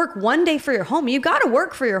 Work 1 day for your home. You've got to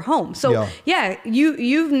work for your home. So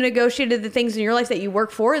you've negotiated the things in your life that you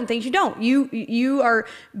work for and things you don't. You are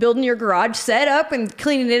building your garage set up and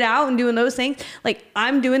cleaning it out and doing those things. Like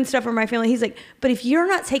I'm doing stuff for my family. He's like, but if you're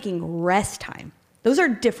not taking rest time, those are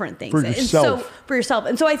different things. For yourself. And so for yourself.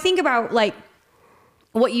 And so I think about like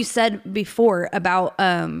what you said before about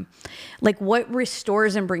like what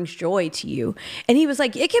restores and brings joy to you. And he was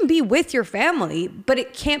like, it can be with your family, but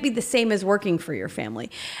it can't be the same as working for your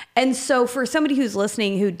family. And so for somebody who's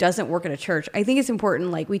listening who doesn't work at a church, I think it's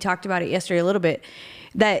important, like we talked about it yesterday a little bit,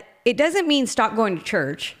 that it doesn't mean stop going to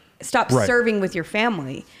church, stop serving with your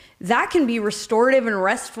family. That can be restorative and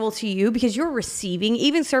restful to you because you're receiving,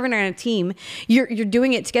 even serving on a team, you're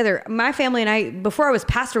doing it together. My family and I, before I was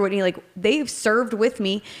Pastor Whitney, like they've served with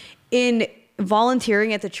me in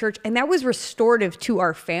volunteering at the church, and that was restorative to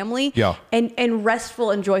our family and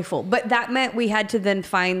restful and joyful. But that meant we had to then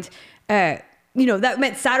find, that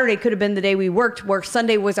meant Saturday could have been the day we worked, where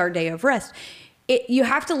Sunday was our day of rest. You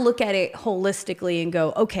have to look at it holistically and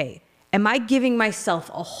go, okay, am I giving myself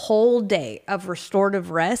a whole day of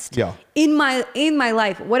restorative rest in my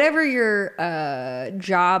life, whatever your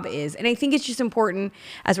job is? And I think it's just important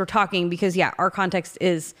as we're talking because, our context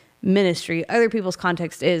is ministry. Other people's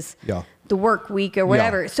context is the work week or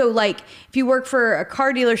whatever. So like if you work for a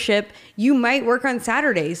car dealership, you might work on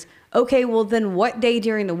Saturdays. Okay, well then what day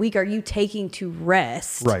during the week are you taking to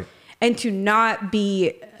rest? Right. And to not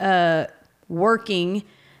be working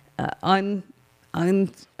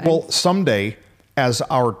well, someday, as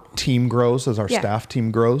our team grows, as our staff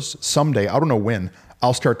team grows, someday, I don't know when,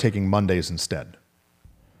 I'll start taking Mondays instead.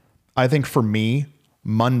 I think for me,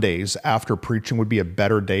 Mondays after preaching would be a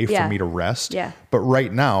better day for me to rest. Yeah. But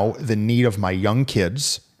right now, the need of my young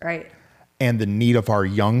kids and the need of our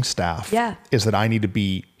young staff is that I need to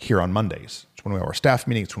be here on Mondays. It's when we have our staff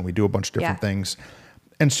meetings, it's when we do a bunch of different things.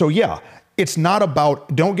 And so, it's not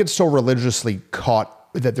about, don't get so religiously caught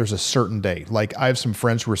that there's a certain day. Like I have some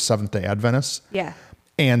friends who are Seventh-day Adventists. Yeah.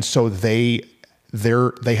 And so they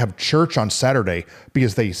have church on Saturday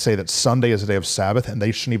because they say that Sunday is a day of Sabbath and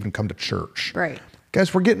they shouldn't even come to church. Right.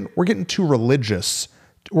 Guys, we're getting too religious.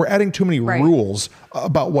 We're adding too many rules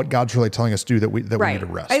about what God's really telling us to do that we need to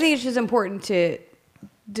rest. I think it's just important to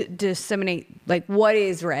disseminate like what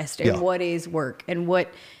is rest and what is work and what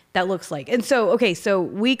that looks like. And so, okay, so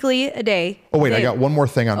weekly a day. Oh wait, I got one more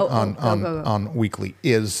thing on weekly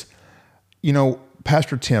is,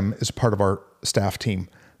 Pastor Tim is part of our staff team,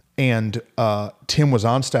 and Tim was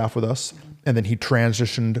on staff with us, and then he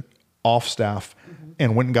transitioned off staff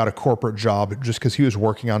and went and got a corporate job just because he was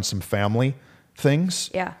working on some family things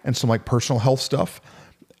and some like personal health stuff.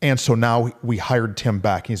 And so now we hired Tim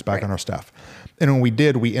back. He's back on our staff. And when we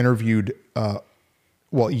did, we interviewed,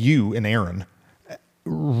 you and Aaron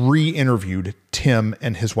re-interviewed Tim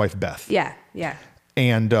and his wife, Beth. Yeah.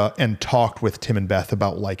 And talked with Tim and Beth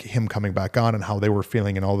about like him coming back on and how they were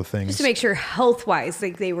feeling and all the things. Just to make sure health-wise,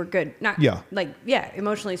 like they were good. Not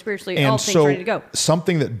emotionally, spiritually, and all things ready to go.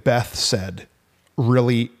 Something that Beth said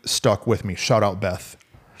really stuck with me. Shout out Beth.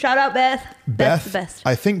 Shout out Beth. Beth's the best.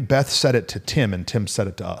 I think Beth said it to Tim and Tim said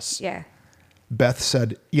it to us. Yeah. Beth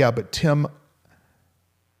said, yeah, but Tim,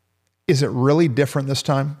 is it really different this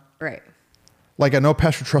time? Right. Like I know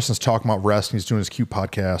Pastor Truston's talking about rest and he's doing his cute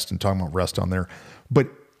podcast and talking about rest on there, but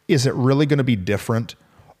is it really going to be different?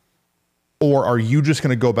 Or are you just going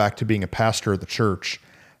to go back to being a pastor of the church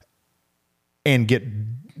and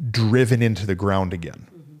get driven into the ground again?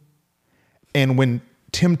 Mm-hmm. And when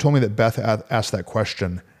Tim told me that Beth asked that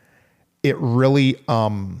question, it really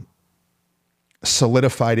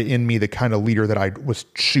solidified in me the kind of leader that I was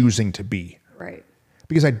choosing to be. Right.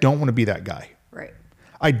 Because I don't want to be that guy. Right.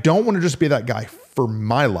 I don't want to just be that guy for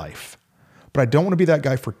my life, but I don't want to be that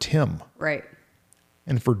guy for Tim. Right.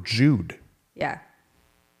 And for Jude. Yeah.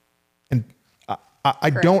 And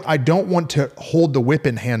I don't want to hold the whip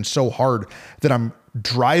in hand so hard that I'm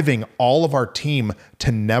driving all of our team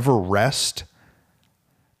to never rest.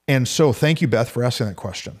 And so thank you, Beth, for asking that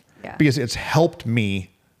question. Yeah. Because it's helped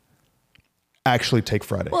me actually take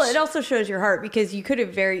Fridays. Well, it also shows your heart because you could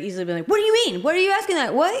have very easily been like, what do you mean? What are you asking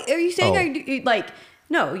that? What are you saying?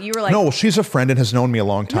 No, you were like... No, she's a friend and has known me a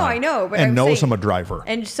long time. No, I know. But and knows I'm a driver.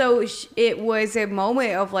 And so it was a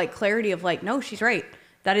moment of like clarity of like, no, she's right.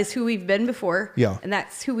 That is who we've been before. Yeah. And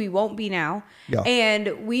that's who we won't be now. Yeah.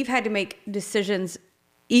 And we've had to make decisions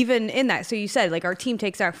even in that. So you said like our team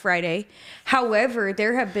takes out Friday. However,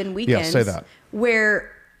 there have been weekends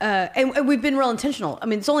where... and we've been real intentional. I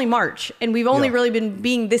mean, it's only March, and we've only really been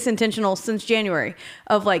being this intentional since January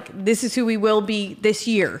of like, this is who we will be this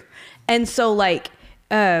year. And so like,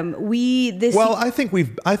 I've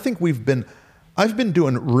been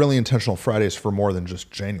doing really intentional Fridays for more than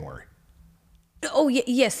just January. Oh,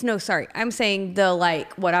 yes. No, sorry. I'm saying the,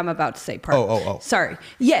 like, what I'm about to say part. Oh. Sorry.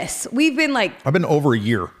 Yes. We've been like, I've been over a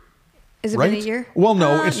year. Is it been a year? Well,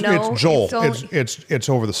 no, it's Joel. It's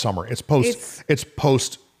over the summer. It's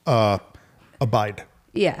post Abide.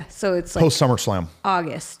 Yeah. So it's like post SummerSlam.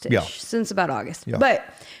 August. Yeah. Since about August. Yeah.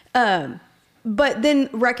 But then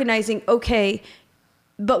recognizing, okay,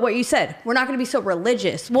 but what you said, we're not going to be so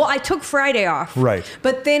religious. Well, I took Friday off. Right.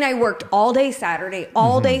 But then I worked all day Saturday,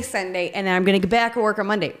 all day Sunday, and then I'm going to get back and work on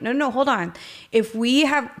Monday. No, hold on. If we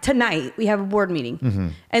have tonight, we have a board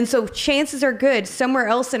meeting. And so chances are good somewhere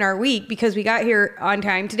else in our week, because we got here on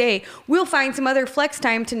time today, we'll find some other flex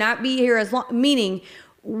time to not be here as long, meaning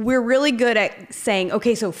we're really good at saying,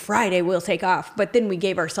 okay, so Friday we'll take off. But then we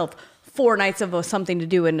gave ourselves 4 nights of something to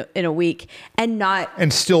do in a week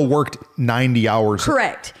and still worked 90 hours.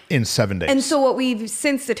 Correct. In 7 days. And so what we've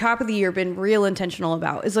since the top of the year been real intentional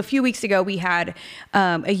about is a few weeks ago, we had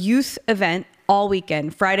a youth event all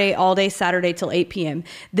weekend, Friday, all day, Saturday till 8 p.m.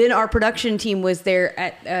 Then our production team was there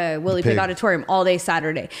at Willie Pig Auditorium all day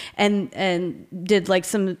Saturday and did like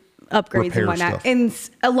some upgrades and whatnot. Stuff. And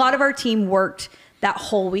a lot of our team worked that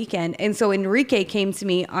whole weekend. And so Enrique came to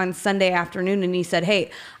me on Sunday afternoon and he said,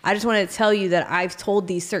 hey, I just wanted to tell you that I've told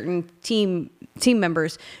these certain team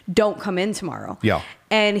members, don't come in tomorrow. Yeah.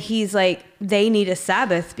 And he's like, they need a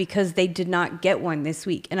Sabbath because they did not get one this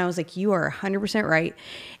week. And I was like, you are 100% right.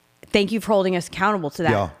 Thank you for holding us accountable to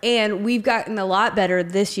that. Yeah. And we've gotten a lot better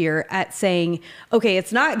this year at saying, okay,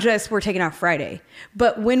 it's not just we're taking off Friday,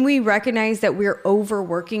 but when we recognize that we're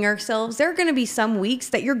overworking ourselves, there are going to be some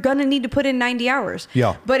weeks that you're going to need to put in 90 hours.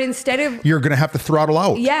 Yeah. But instead of... You're going to have to throttle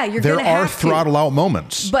out. Yeah, there are throttle out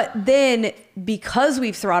moments. But then because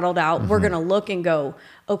we've throttled out, we're going to look and go,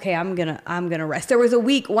 okay, I'm gonna rest. There was a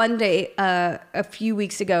week, one day, a few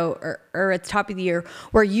weeks ago, or at the top of the year,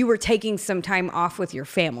 where you were taking some time off with your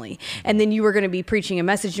family, and then you were going to be preaching a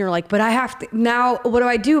message, and you're like, but I have to now. What do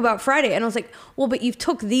I do about Friday? And I was like, well, but you've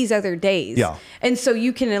took these other days, yeah, and so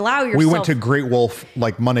you can allow yourself. We went to Great Wolf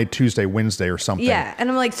like Monday, Tuesday, Wednesday, or something. Yeah, and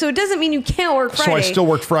I'm like, so it doesn't mean you can't work Friday. So I still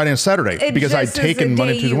worked Friday and Saturday because I'd taken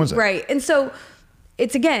Monday, Tuesday, Wednesday, right? And so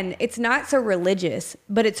it's not so religious,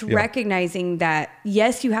 but it's recognizing that,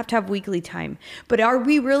 yes, you have to have weekly time, but are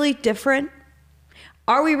we really different?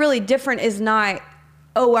 Are we really different is not,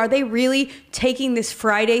 oh, are they really taking this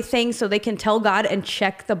Friday thing so they can tell God and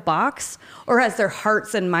check the box? Or has their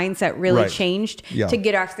hearts and mindset really changed to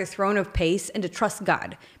get off the throne of pace and to trust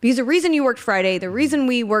God? Because the reason you worked Friday, the reason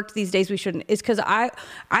we worked these days we shouldn't, is because I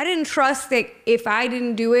didn't trust that if I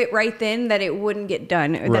didn't do it right then, that it wouldn't get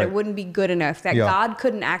done, or that it wouldn't be good enough, that God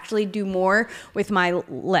couldn't actually do more with my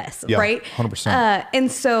less, right? 100%.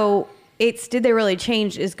 And so did they really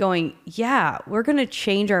change is going, we're going to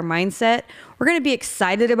change our mindset. We're going to be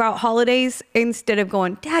excited about holidays instead of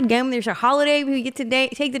going, dadgum, there's a holiday, we get to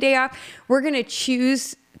take the day off. We're going to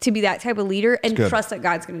choose to be that type of leader and trust that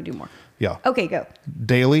God's going to do more. Yeah. Okay, go.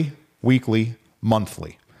 Daily, weekly,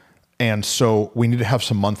 monthly. And so we need to have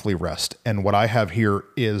some monthly rest. And what I have here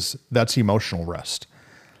that's emotional rest.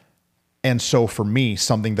 And so for me,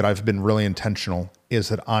 something that I've been really intentional is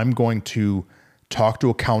that I'm going to talk to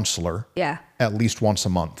a counselor at least once a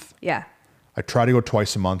month. Yeah. I try to go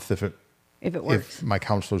twice a month if it works. If my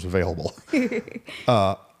counselor's available.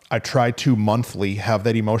 I try to monthly have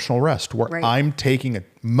that emotional rest where I'm taking a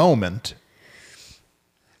moment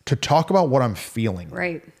to talk about what I'm feeling.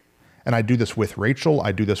 Right. And I do this with Rachel.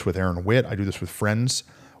 I do this with Aaron Witt. I do this with friends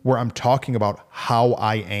where I'm talking about how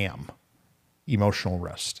I am. Emotional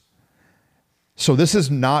rest. So this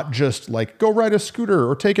is not just like go ride a scooter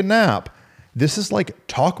or take a nap. This is like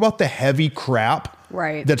talk about the heavy crap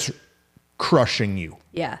that's crushing you.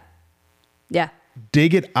 Yeah. Yeah.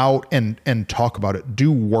 Dig it out and talk about it.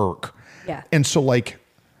 Do work. Yeah. And so like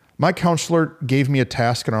my counselor gave me a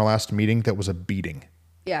task in our last meeting that was a beating.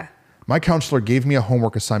 Yeah. My counselor gave me a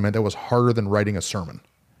homework assignment that was harder than writing a sermon.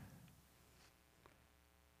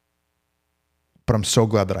 But I'm so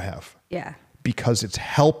glad that I have. Yeah. Because it's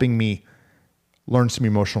helping me learn some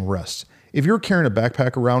emotional rest. If you're carrying a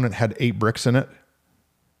backpack around and had 8 bricks in it,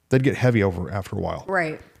 they'd get heavy after a while.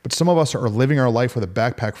 Right. But some of us are living our life with a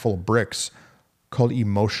backpack full of bricks called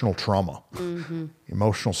emotional trauma,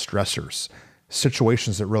 emotional stressors,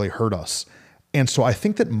 situations that really hurt us. And so I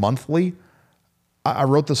think that monthly, I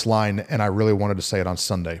wrote this line and I really wanted to say it on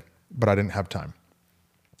Sunday, but I didn't have time.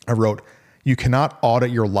 I wrote, you cannot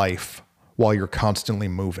audit your life while you're constantly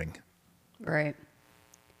moving. Right.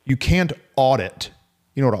 You can't audit.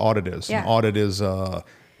 You know what an audit is? Yeah. An audit is look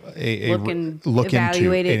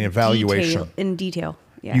evaluate into an evaluation. In detail.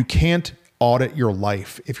 Yeah. You can't audit your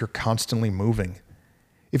life if you're constantly moving.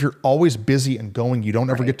 If you're always busy and going, you don't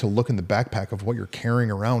ever get to look in the backpack of what you're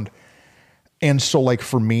carrying around. And so like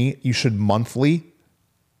for me, you should monthly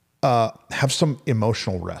have some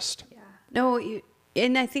emotional rest. Yeah. No,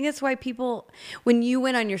 and I think that's why people, when you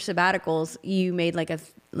went on your sabbaticals, you made like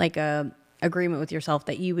a agreement with yourself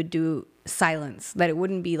that you would do silence, that it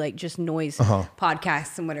wouldn't be like just noise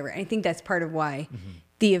podcasts and whatever. And I think that's part of why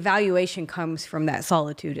the evaluation comes from that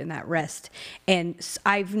solitude and that rest. And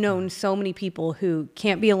I've known so many people who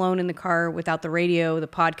can't be alone in the car without the radio, the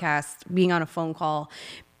podcast, being on a phone call,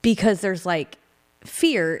 because there's like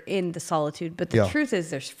fear in the solitude. But the truth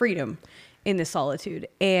is there's freedom in the solitude.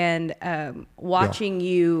 And watching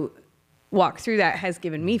you walk through that has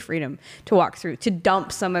given me freedom to walk through, to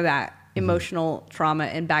dump some of that emotional trauma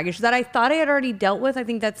and baggage that I thought I had already dealt with. I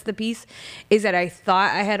think that's the piece, is that I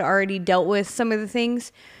thought I had already dealt with some of the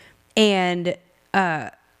things. And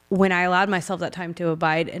when I allowed myself that time to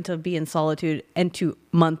abide and to be in solitude and to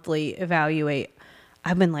monthly evaluate,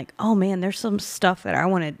 I've been like, oh man, there's some stuff that I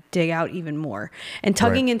want to dig out even more. And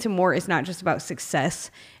tugging into more is not just about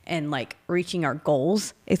success and like reaching our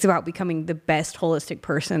goals. It's about becoming the best holistic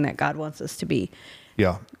person that God wants us to be.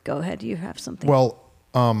 Yeah. Go ahead. Do you have something? Well,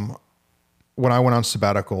 when I went on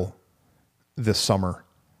sabbatical this summer,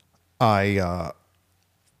 I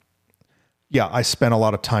spent a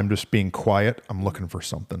lot of time just being quiet. I'm looking for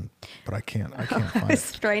something, but I can't find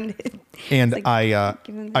it. Trying to, and like,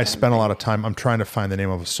 I spent a lot of time. I'm trying to find the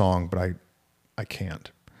name of a song, but I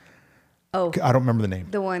can't. Oh, I don't remember the name.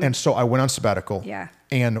 The one. And so I went on sabbatical. Yeah.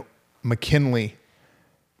 And McKinley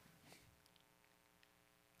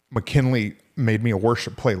made me a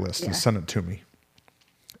worship playlist and sent it to me.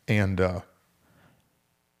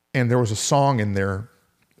 And there was a song in there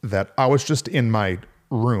that I was just in my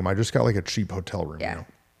room. I just got like a cheap hotel room, you know?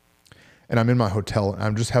 And I'm in my hotel and I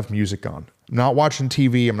just have music on. I'm not watching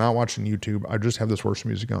TV. I'm not watching YouTube. I just have this worship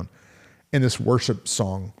music on. And this worship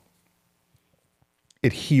song,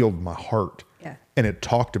 it healed my heart. Yeah. And it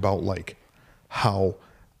talked about like how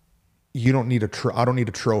you don't need I don't need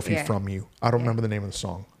a trophy from you. I don't remember the name of the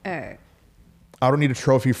song. I don't need a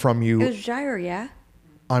trophy from you. It was Gyra, yeah?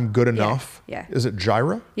 I'm good enough. Yeah. Is it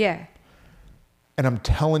Gyra? Yeah. And I'm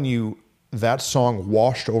telling you, that song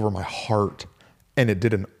washed over my heart, and it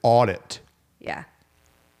did an audit. Yeah.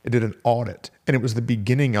 It did an audit, and it was the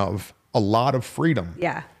beginning of a lot of freedom.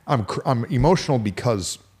 Yeah. I'm emotional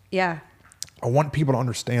because I want people to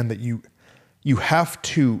understand that you have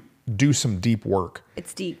to do some deep work.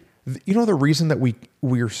 It's deep. You know, the reason that we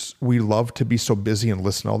love to be so busy and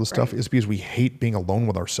listen to all this stuff is because we hate being alone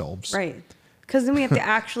with ourselves. Right. Because then we have to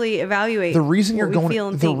actually evaluate the reason you're going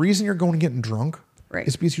and getting drunk is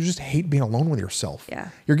is because you just hate being alone with yourself. Yeah.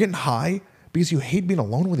 You're getting high because you hate being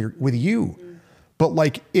alone with you. But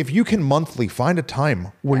like, if you can monthly find a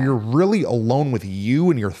time where you're really alone with you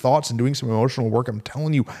and your thoughts and doing some emotional work, I'm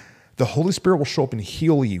telling you, the Holy Spirit will show up and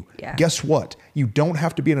heal you. Yeah. Guess what? You don't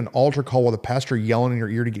have to be in an altar call with a pastor yelling in your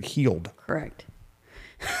ear to get healed. Correct.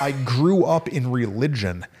 I grew up in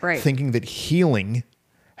religion thinking that healing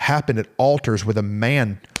happened at altars with a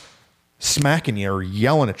man smacking you or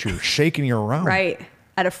yelling at you or shaking you around. Right.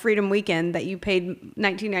 At a Freedom Weekend that you paid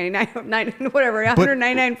 $19.99, whatever,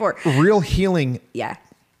 $199 for. Real healing. Yeah.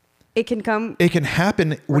 It can come. It can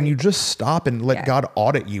happen when you just stop and let God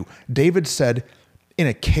audit you. David said, in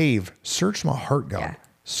a cave, search my heart, God. Yeah.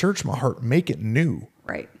 Search my heart. Make it new.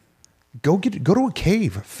 Right. Go to a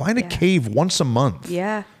cave. Find a cave once a month.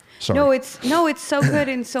 Yeah. Sorry. No, it's so good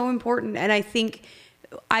and so important. And I think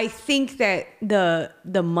that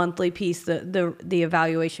the monthly piece, the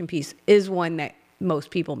evaluation piece is one that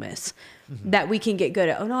most people miss, that we can get good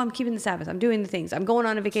at. Oh no, I'm keeping the Sabbath. I'm doing the things. I'm going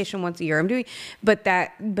on a vacation once a year. But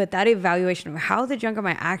that evaluation of how the junk am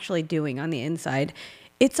I actually doing on the inside,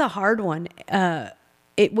 it's a hard one.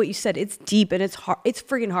 What you said, it's deep and it's hard. It's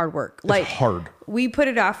freaking hard work. Like, it's hard. We put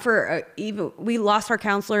it off for we lost our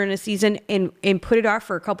counselor in a season and put it off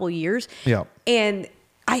for a couple of years. Yeah. And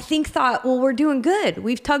I thought, well, we're doing good.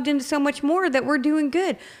 We've tugged into so much more that we're doing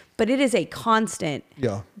good. But it is a constant.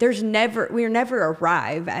 Yeah. We never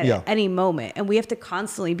arrive at any moment. And we have to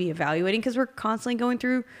constantly be evaluating because we're constantly going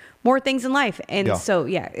through more things in life. And so,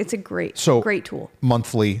 it's a great tool.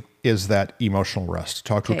 Monthly is that emotional rest.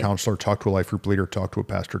 Talk to a counselor, talk to a life group leader, talk to a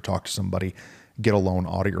pastor, talk to somebody, get alone,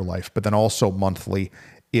 audit your life. But then also monthly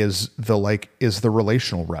is the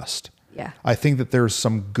relational rest. Yeah. I think that there's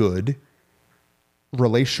some good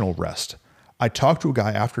relational rest. I talked to a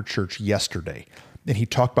guy after church yesterday, and he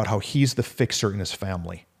talked about how he's the fixer in his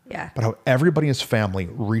family. Yeah. But how everybody in his family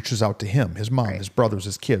reaches out to him, his mom, his brothers,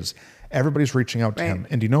 his kids. Everybody's reaching out to him.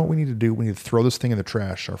 And do you know what we need to do? We need to throw this thing in the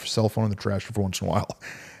trash, our cell phone in the trash every once in a while,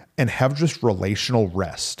 and have just relational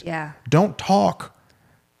rest. Yeah. Don't talk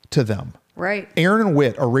to them. Right. Aaron and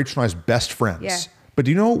Whit are Rachel and I's best friends. Yeah. But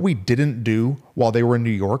do you know what we didn't do while they were in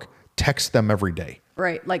New York? Text them every day.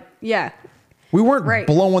 Right. We weren't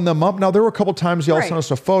blowing them up. Now, there were a couple times y'all sent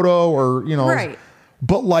us a photo or,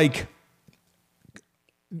 but like,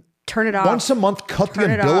 turn it off. Once a month, cut the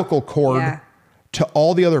umbilical cord to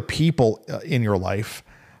all the other people in your life.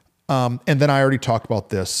 And then I already talked about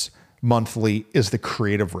this. Monthly is the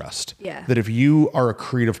creative rest. Yeah. That if you are a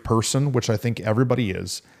creative person, which I think everybody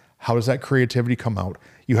is, how does that creativity come out?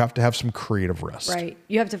 You have to have some creative rest. Right.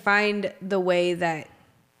 You have to find the way that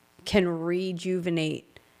can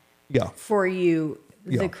rejuvenate for you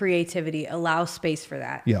the creativity. Allow space for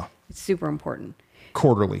that. Yeah. It's super important.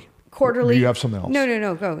 Quarterly. Do you have something else?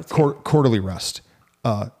 No, go. Quarterly rest.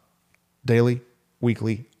 Daily,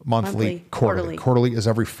 weekly, monthly, quarterly. Quarterly is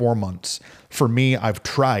every 4 months. For me, I've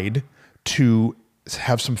tried to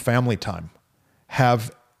have some family time,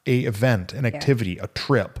 have a event, an activity, a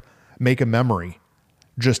trip, make a memory.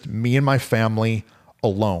 Just me and my family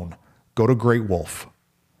alone. Go to Great Wolf.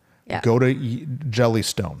 Yeah. Go to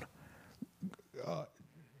Jellystone.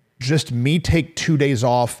 Just me take 2 days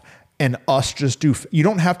off and us just do. You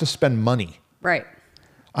don't have to spend money. Right.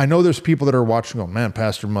 I know there's people that are watching going, man,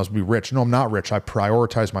 pastor must be rich. No, I'm not rich. I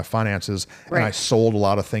prioritize my finances and I sold a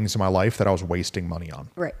lot of things in my life that I was wasting money on.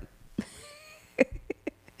 Right.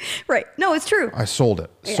 Right. No, it's true. I sold it.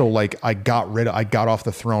 Yeah. So I got off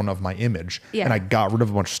the throne of my image and I got rid of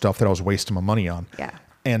a bunch of stuff that I was wasting my money on. Yeah.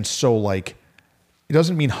 And so it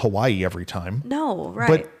doesn't mean Hawaii every time. No, right.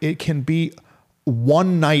 But it can be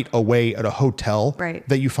one night away at a hotel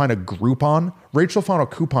that you find a group on. Rachel found a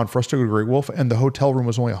coupon for us to go to Great Wolf and the hotel room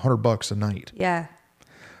was only $100 a night. Yeah.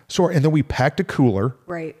 So, and then we packed a cooler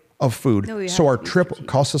of food. No, so our trip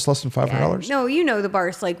cost us less than $500. Yeah. No, the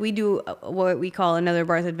bars, we do what we call another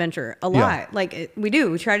bar's adventure a lot. Yeah.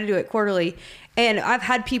 We try to do it quarterly. And I've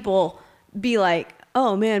had people be like,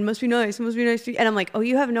 oh man, must be nice. It must be nice. And I'm like, oh,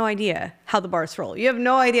 you have no idea how the bars roll. You have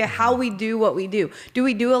no idea how we do what we do. Do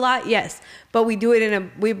we do a lot? Yes. But we do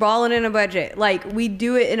it we ball it in a budget. We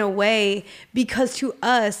do it in a way because to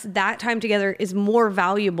us, that time together is more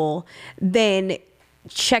valuable than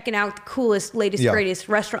checking out the coolest, latest, greatest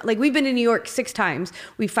restaurant. Like we've been to New York 6 times.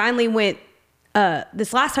 We finally went.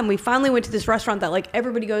 This last time we finally went to this restaurant that like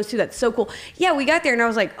everybody goes to. That's so cool. Yeah, we got there and I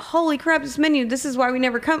was like, holy crap, this menu. This is why we've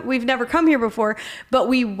never come here before. But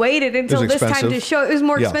we waited until this time to show. It was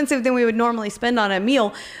more expensive than we would normally spend on a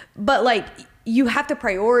meal. But like you have to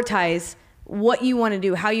prioritize what you want to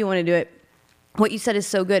do, how you want to do it. What you said is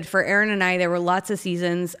so good. For Aaron and I, there were lots of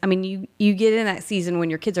seasons. I mean, you get in that season when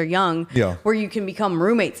your kids are young where you can become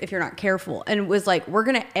roommates if you're not careful. And it was like, we're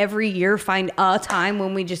going to every year find a time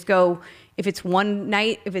when we just go. If it's one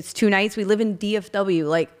night, if it's 2 nights, we live in DFW,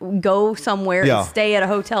 like go somewhere and stay at a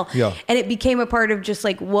hotel. Yeah. And it became a part of just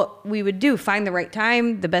like what we would do, find the right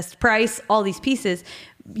time, the best price, all these pieces.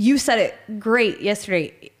 You said it great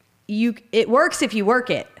yesterday. It works if you work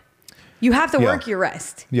it. You have to work your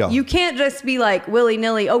rest. Yeah. You can't just be like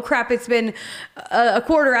willy-nilly, oh crap, it's been a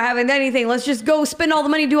quarter, I haven't done anything. Let's just go spend all the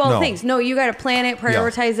money, do all the things. No, you got to plan it,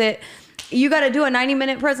 prioritize it. You got to do a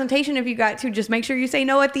 90-minute presentation if you got to. Just make sure you say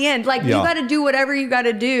no at the end. Like you got to do whatever you got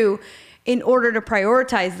to do in order to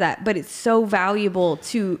prioritize that. But it's so valuable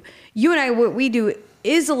to you and I. What we do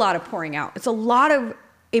is a lot of pouring out. It's a lot of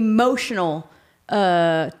emotional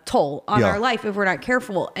toll on our life if we're not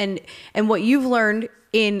careful. And what you've learned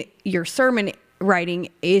in your sermon writing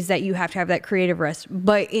is that you have to have that creative rest.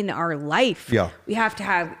 But in our life, we have to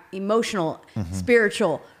have emotional,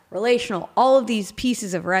 spiritual, relational, all of these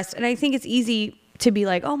pieces of rest. And I think it's easy to be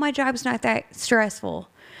like, oh, my job's not that stressful.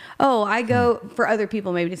 Oh, I go for other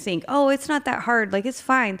people maybe to think, oh, it's not that hard. Like, it's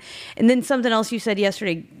fine. And then something else you said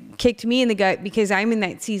yesterday kicked me in the gut because I'm in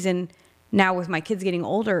that season now with my kids getting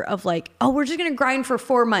older of like, oh, we're just going to grind for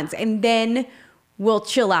 4 months and then we'll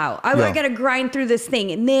chill out. I got to grind through this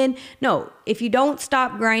thing. And then, no, if you don't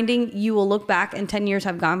stop grinding, you will look back and 10 years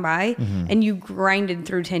have gone by and you grinded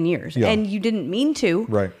through 10 years and you didn't mean to.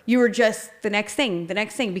 Right. You were just the next thing,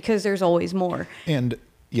 because there's always more. And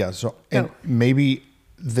and maybe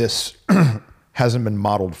this hasn't been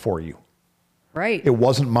modeled for you. Right. It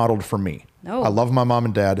wasn't modeled for me. No. I love my mom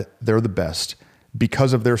and dad. They're the best.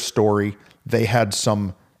 Because of their story, they had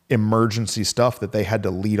some emergency stuff that they had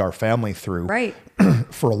to lead our family through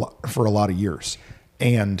for a lot of years.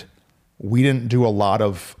 And we didn't do a lot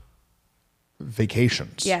of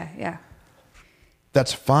vacations. Yeah.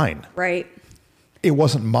 That's fine. Right. It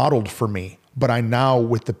wasn't modeled for me, but I now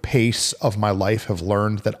with the pace of my life have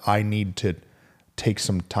learned that I need to take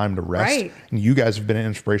some time to rest. Right. And you guys have been an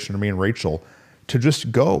inspiration to me and Rachel to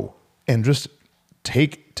just go and just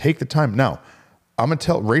take the time. Now, I'm going to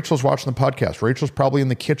tell, Rachel's watching the podcast. Rachel's probably in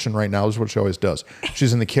the kitchen right now. This is what she always does.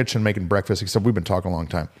 She's in the kitchen making breakfast, except we've been talking a long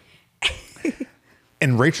time.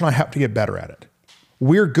 And Rachel and I have to get better at it.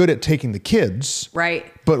 We're good at taking the kids. Right.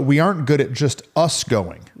 But we aren't good at just us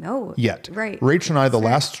going. No. Yet. Right. Rachel and I, the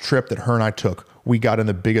last trip that her and I took, we got in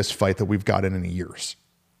the biggest fight that we've gotten in years.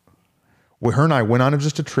 Well, her and I went on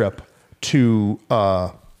just a trip to...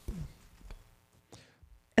 a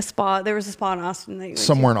spa. There was a spa in Austin.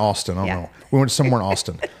 Somewhere in Austin. I don't know. We went somewhere in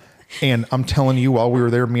Austin. And I'm telling you, while we were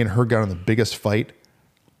there, me and her got in the biggest fight.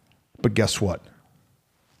 But guess what?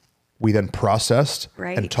 We then processed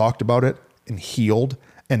and talked about it and healed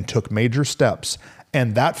and took major steps.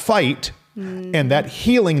 And that fight and that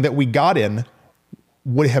healing that we got in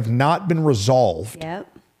would have not been resolved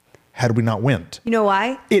had we not went. You know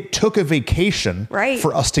why? It took a vacation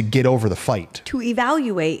for us to get over the fight. To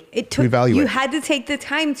evaluate. You had to take the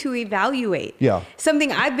time to evaluate. Yeah.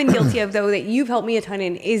 Something I've been guilty of, though, that you've helped me a ton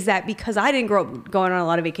in, is that because I didn't grow up going on a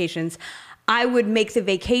lot of vacations, I would make the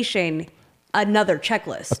vacation another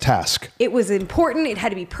checklist. A task. It was important. It had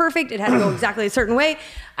to be perfect. It had to go exactly a certain way.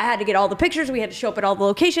 I had to get all the pictures. We had to show up at all the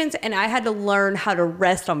locations, and I had to learn how to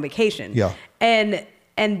rest on vacation. Yeah. And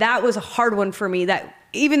that was a hard one for me. That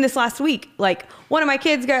even this last week, like one of my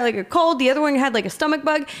kids got like a cold, the other one had like a stomach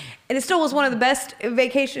bug, and it still was one of the best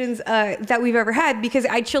vacations that we've ever had because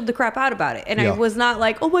I chilled the crap out about it. And I was not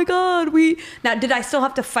like, oh my God, now did I still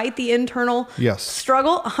have to fight the internal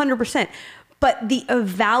struggle? 100%. But the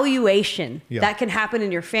evaluation that can happen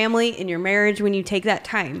in your family, in your marriage, when you take that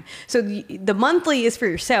time. So the monthly is for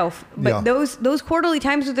yourself, but those quarterly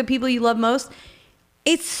times with the people you love most,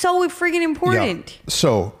 it's so friggin' important. Yeah.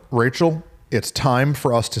 So Rachel, it's time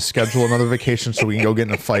for us to schedule another vacation so we can go get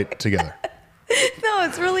in a fight together. No,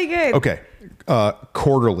 it's really good. Okay.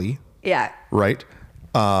 Quarterly. Yeah. Right.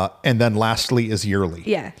 And then lastly is yearly.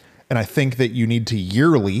 Yeah. And I think that you need to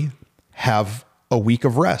yearly have a week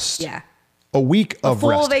of rest. Yeah. A week of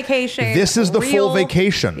rest. Full vacation. This is the full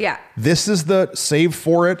vacation. Yeah. This is the save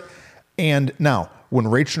for it. And now, when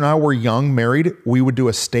Rachel and I were young, married, we would do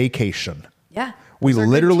a staycation. Yeah. We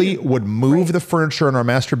literally would move the furniture in our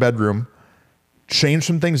master bedroom, change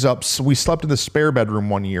some things up. So we slept in the spare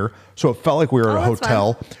bedroom one year, so it felt like we were at a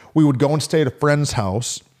hotel. Fun. We would go and stay at a friend's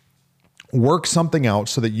house, work something out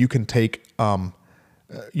so that you can take some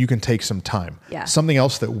time. Yeah. Something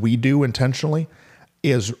else that we do intentionally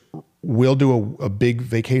is we'll do a big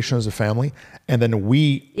vacation as a family, and then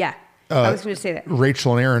we I was going to say that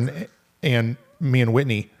Rachel and Aaron and me and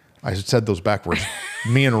Whitney. I said those backwards.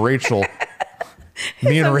 me and Rachel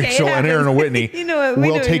and Aaron and Whitney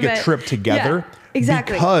will take a trip together. Yeah,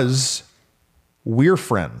 exactly. Because we're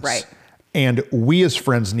friends. Right. And we as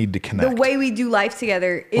friends need to connect. The way we do life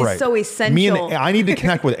together is so essential. I need to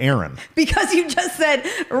connect with Aaron. Because you just said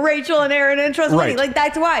Rachel and Aaron and Truston and Whitney. Like,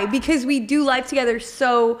 that's why. Because we do life together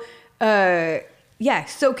so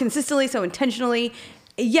consistently, so intentionally.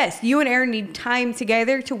 Yes, you and Aaron need time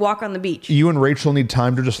together to walk on the beach. You and Rachel need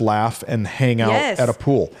time to just laugh and hang out at a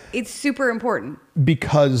pool. It's super important.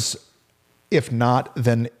 Because if not,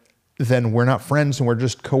 then we're not friends and we're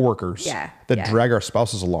just coworkers that drag our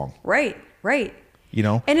spouses along. Right. You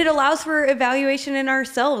know? And it allows for evaluation in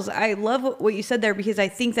ourselves. I love what you said there, because I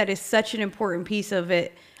think that is such an important piece of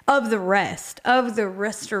it, of the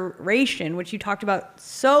restoration, which you talked about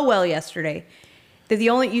so well yesterday. That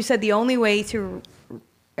you said the only way to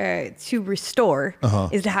restore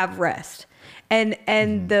is to have rest. And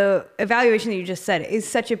the evaluation that you just said is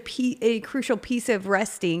such a crucial piece of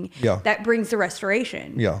resting that brings the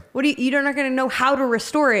restoration. Yeah. You're not going to know how to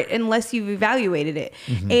restore it unless you've evaluated it.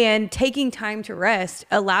 Mm-hmm. And taking time to rest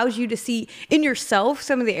allows you to see in yourself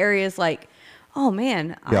some of the areas like, oh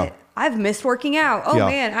man, I've missed working out. Oh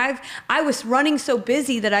man, I was running so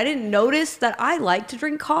busy that I didn't notice that I like to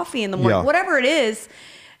drink coffee in the morning. Whatever it is,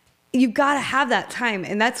 you've got to have that time.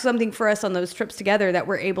 And that's something for us on those trips together that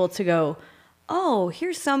we're able to go, oh,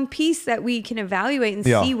 here's some piece that we can evaluate and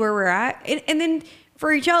see where we're at. And then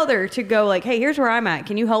for each other to go like, hey, here's where I'm at.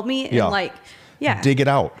 Can you help me? And dig it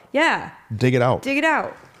out. Yeah. Dig it out.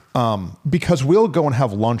 Because we'll go and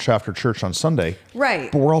have lunch after church on Sunday. Right.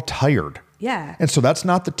 But we're all tired. Yeah. And so that's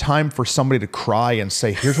not the time for somebody to cry and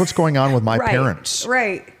say, here's what's going on with my parents.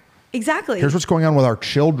 Right. Exactly. Here's what's going on with our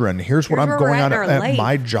children. Here's what I'm going on at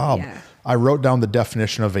my job. Yeah. I wrote down the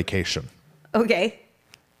definition of vacation. Okay.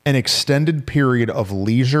 An extended period of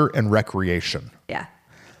leisure and recreation. Yeah.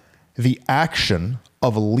 The action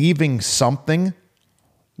of leaving something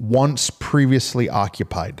once previously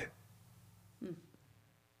occupied.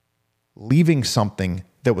 Leaving something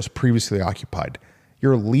that was previously occupied.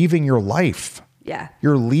 You're leaving your life. Yeah.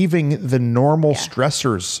 You're leaving the normal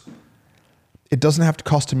stressors. It doesn't have to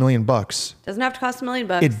cost $1 million. Doesn't have to cost $1 million.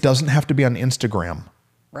 It doesn't have to be on Instagram.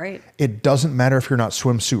 Right. It doesn't matter if you're not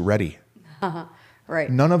swimsuit ready. Right.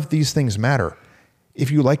 None of these things matter. If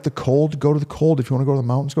you like the cold, go to the cold. If you want to go to the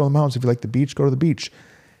mountains, go to the mountains. If you like the beach, go to the beach.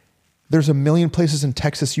 There's a million places in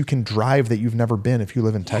Texas you can drive that you've never been if you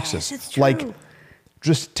live in Texas. It's true. Like,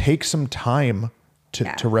 just take some time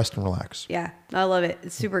to rest and relax. Yeah, I love it.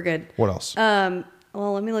 It's super good. What else?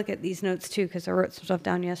 Well, let me look at these notes too, because I wrote some stuff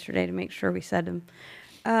down yesterday to make sure we said them.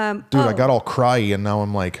 I got all cryy and now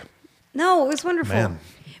I'm like... No, it was wonderful. Man,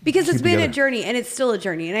 because it's been a journey, and it's still a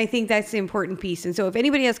journey. And I think that's the important piece. And so if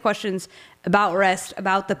anybody has questions about rest,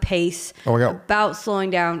 about the pace, about slowing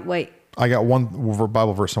down, I got one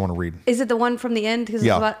Bible verse I want to read. Is it the one from the end? Because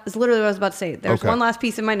it's literally what I was about to say. There's one last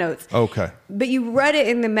piece in my notes. Okay. But you read it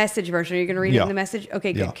in the Message version. Are you going to read it in the Message?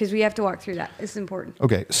 Okay, good. Because we have to walk through that. It's important.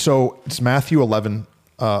 Okay, so it's Matthew 11,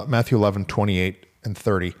 28 and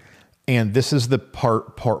 30. And this is the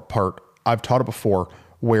part. I've taught it before,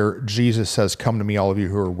 where Jesus says, come to me, all of you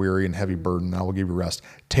who are weary and heavy burdened, and I will give you rest.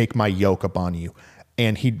 Take my yoke upon you.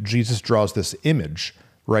 And Jesus draws this image,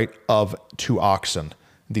 right, of two oxen.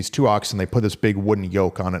 These two oxen, they put this big wooden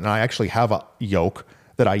yoke on it. And I actually have a yoke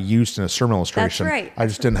that I used in a sermon illustration. That's right. I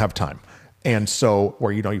just didn't have time. And so,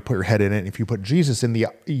 where, you put your head in it, and if you put Jesus in the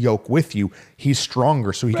yoke with you, he's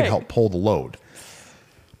stronger, so he can help pull the load.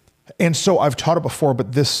 And so I've taught it before,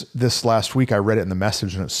 but this last week I read it in the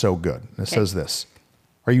Message, and it's so good. And it says this: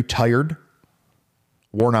 are you tired,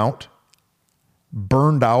 worn out,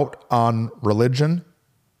 burned out on religion,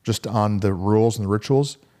 just on the rules and the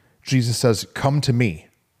rituals? Jesus says, come to me.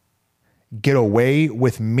 Get away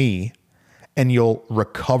with me, and you'll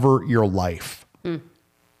recover your life.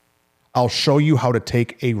 I'll show you how to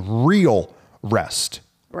take a real rest.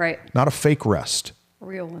 Right. Not a fake rest.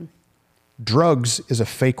 Real one. Drugs is a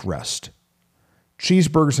fake rest.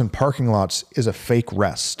 Cheeseburgers in parking lots is a fake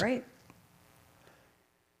rest. Right.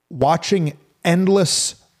 Watching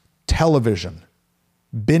endless television,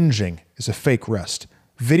 binging is a fake rest.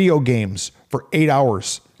 Video games for 8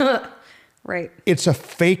 hours. Right. It's a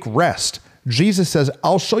fake rest. Jesus says,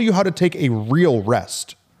 I'll show you how to take a real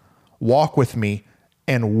rest. walk with me,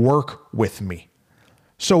 and work with me.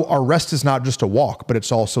 So our rest is not just a walk, but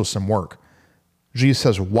it's also some work. Jesus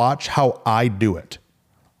says, watch how I do it.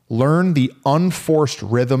 Learn the unforced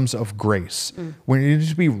rhythms of grace. We need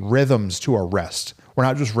to be rhythms to our rest. We're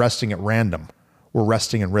not just resting at random. We're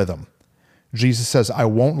resting in rhythm. Jesus says, I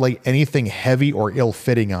won't lay anything heavy or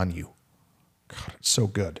ill-fitting on you. God, it's so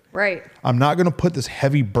good. Right. I'm not going to put this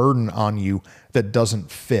heavy burden on you that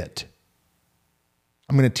doesn't fit.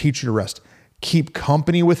 I'm going to teach you to rest. Keep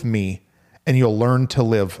company with me, and you'll learn to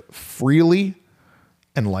live freely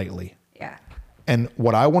and lightly. Yeah. And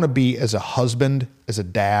what I want to be as a husband, as a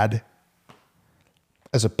dad,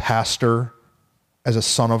 as a pastor, as a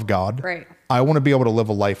son of God, right. I want to be able to live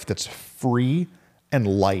a life that's free and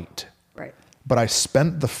light. Right. But I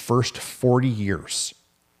spent the first 40 years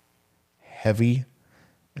heavy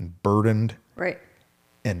and burdened, right,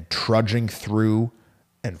 and trudging through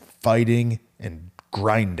and fighting and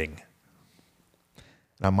grinding.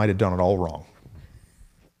 And I might have done it all wrong.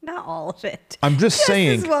 Not all of it. I'm just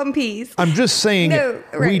saying. This one piece. I'm just saying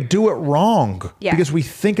we do it wrong because we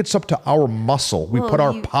think it's up to our muscle. We put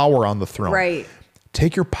our power on the throne. Right.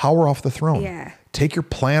 Take your power off the throne. Yeah. Take your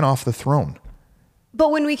plan off the throne.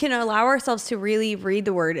 But when we can allow ourselves to really read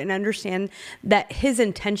the word and understand that his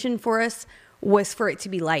intention for us was for it to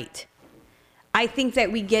be light. I think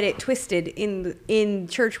that we get it twisted in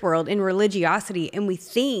church world, in religiosity, and we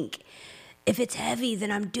think if it's heavy,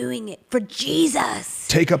 then I'm doing it for Jesus.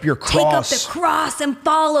 Take up your cross. Take up the cross and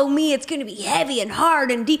follow me. It's going to be heavy and hard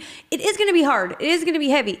and deep. It is going to be hard. It is going to be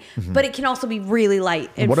heavy, but it can also be really light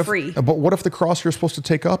and free. But what if the cross you're supposed to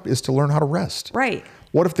take up is to learn how to rest? Right.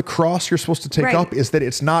 What if the cross you're supposed to take up is that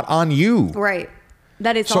it's not on you? Right.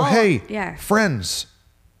 That it's so hey, friends,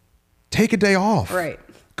 take a day off. Right.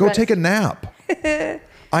 Go take a nap.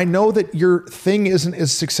 I know that your thing isn't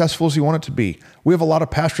as successful as you want it to be. We have a lot of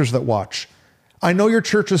pastors that watch. I know your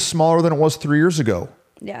church is smaller than it was 3 years ago.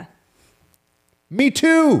 Yeah. Me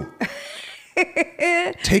too.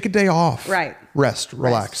 Take a day off. Right. Rest,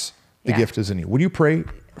 relax. The gift is in you. Would you pray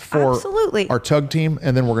for our tug team?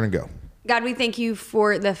 And then we're going to go. God, we thank you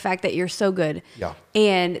for the fact that you're so good. Yeah.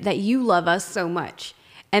 And that you love us so much.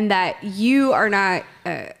 And that you are not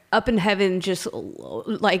up in heaven just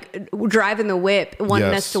like driving the whip,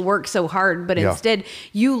 wanting us to work so hard. But instead,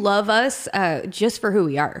 you love us just for who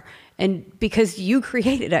we are. And because you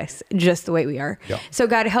created us just the way we are. Yeah. So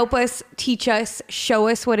God, help us, teach us, show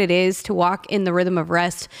us what it is to walk in the rhythm of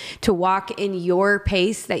rest, to walk in your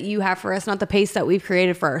pace that you have for us, not the pace that we've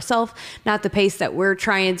created for ourselves, not the pace that we're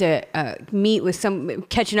trying to meet with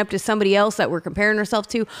catching up to somebody else that we're comparing ourselves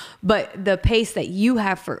to, but the pace that you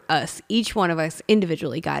have for us, each one of us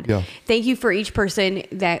individually, God. Yeah. Thank you for each person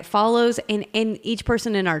that follows and each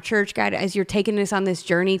person in our church, God, as you're taking us on this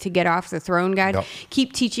journey to get off the throne, God. Yep.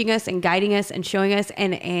 Keep teaching us and guiding us and showing us,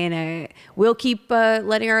 and we'll keep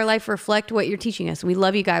letting our life reflect what you're teaching us. We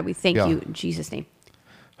love you, God. We thank you in Jesus' name.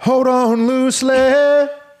 Hold on loosely.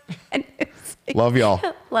 Love y'all.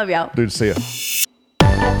 Love y'all. Dude, see ya.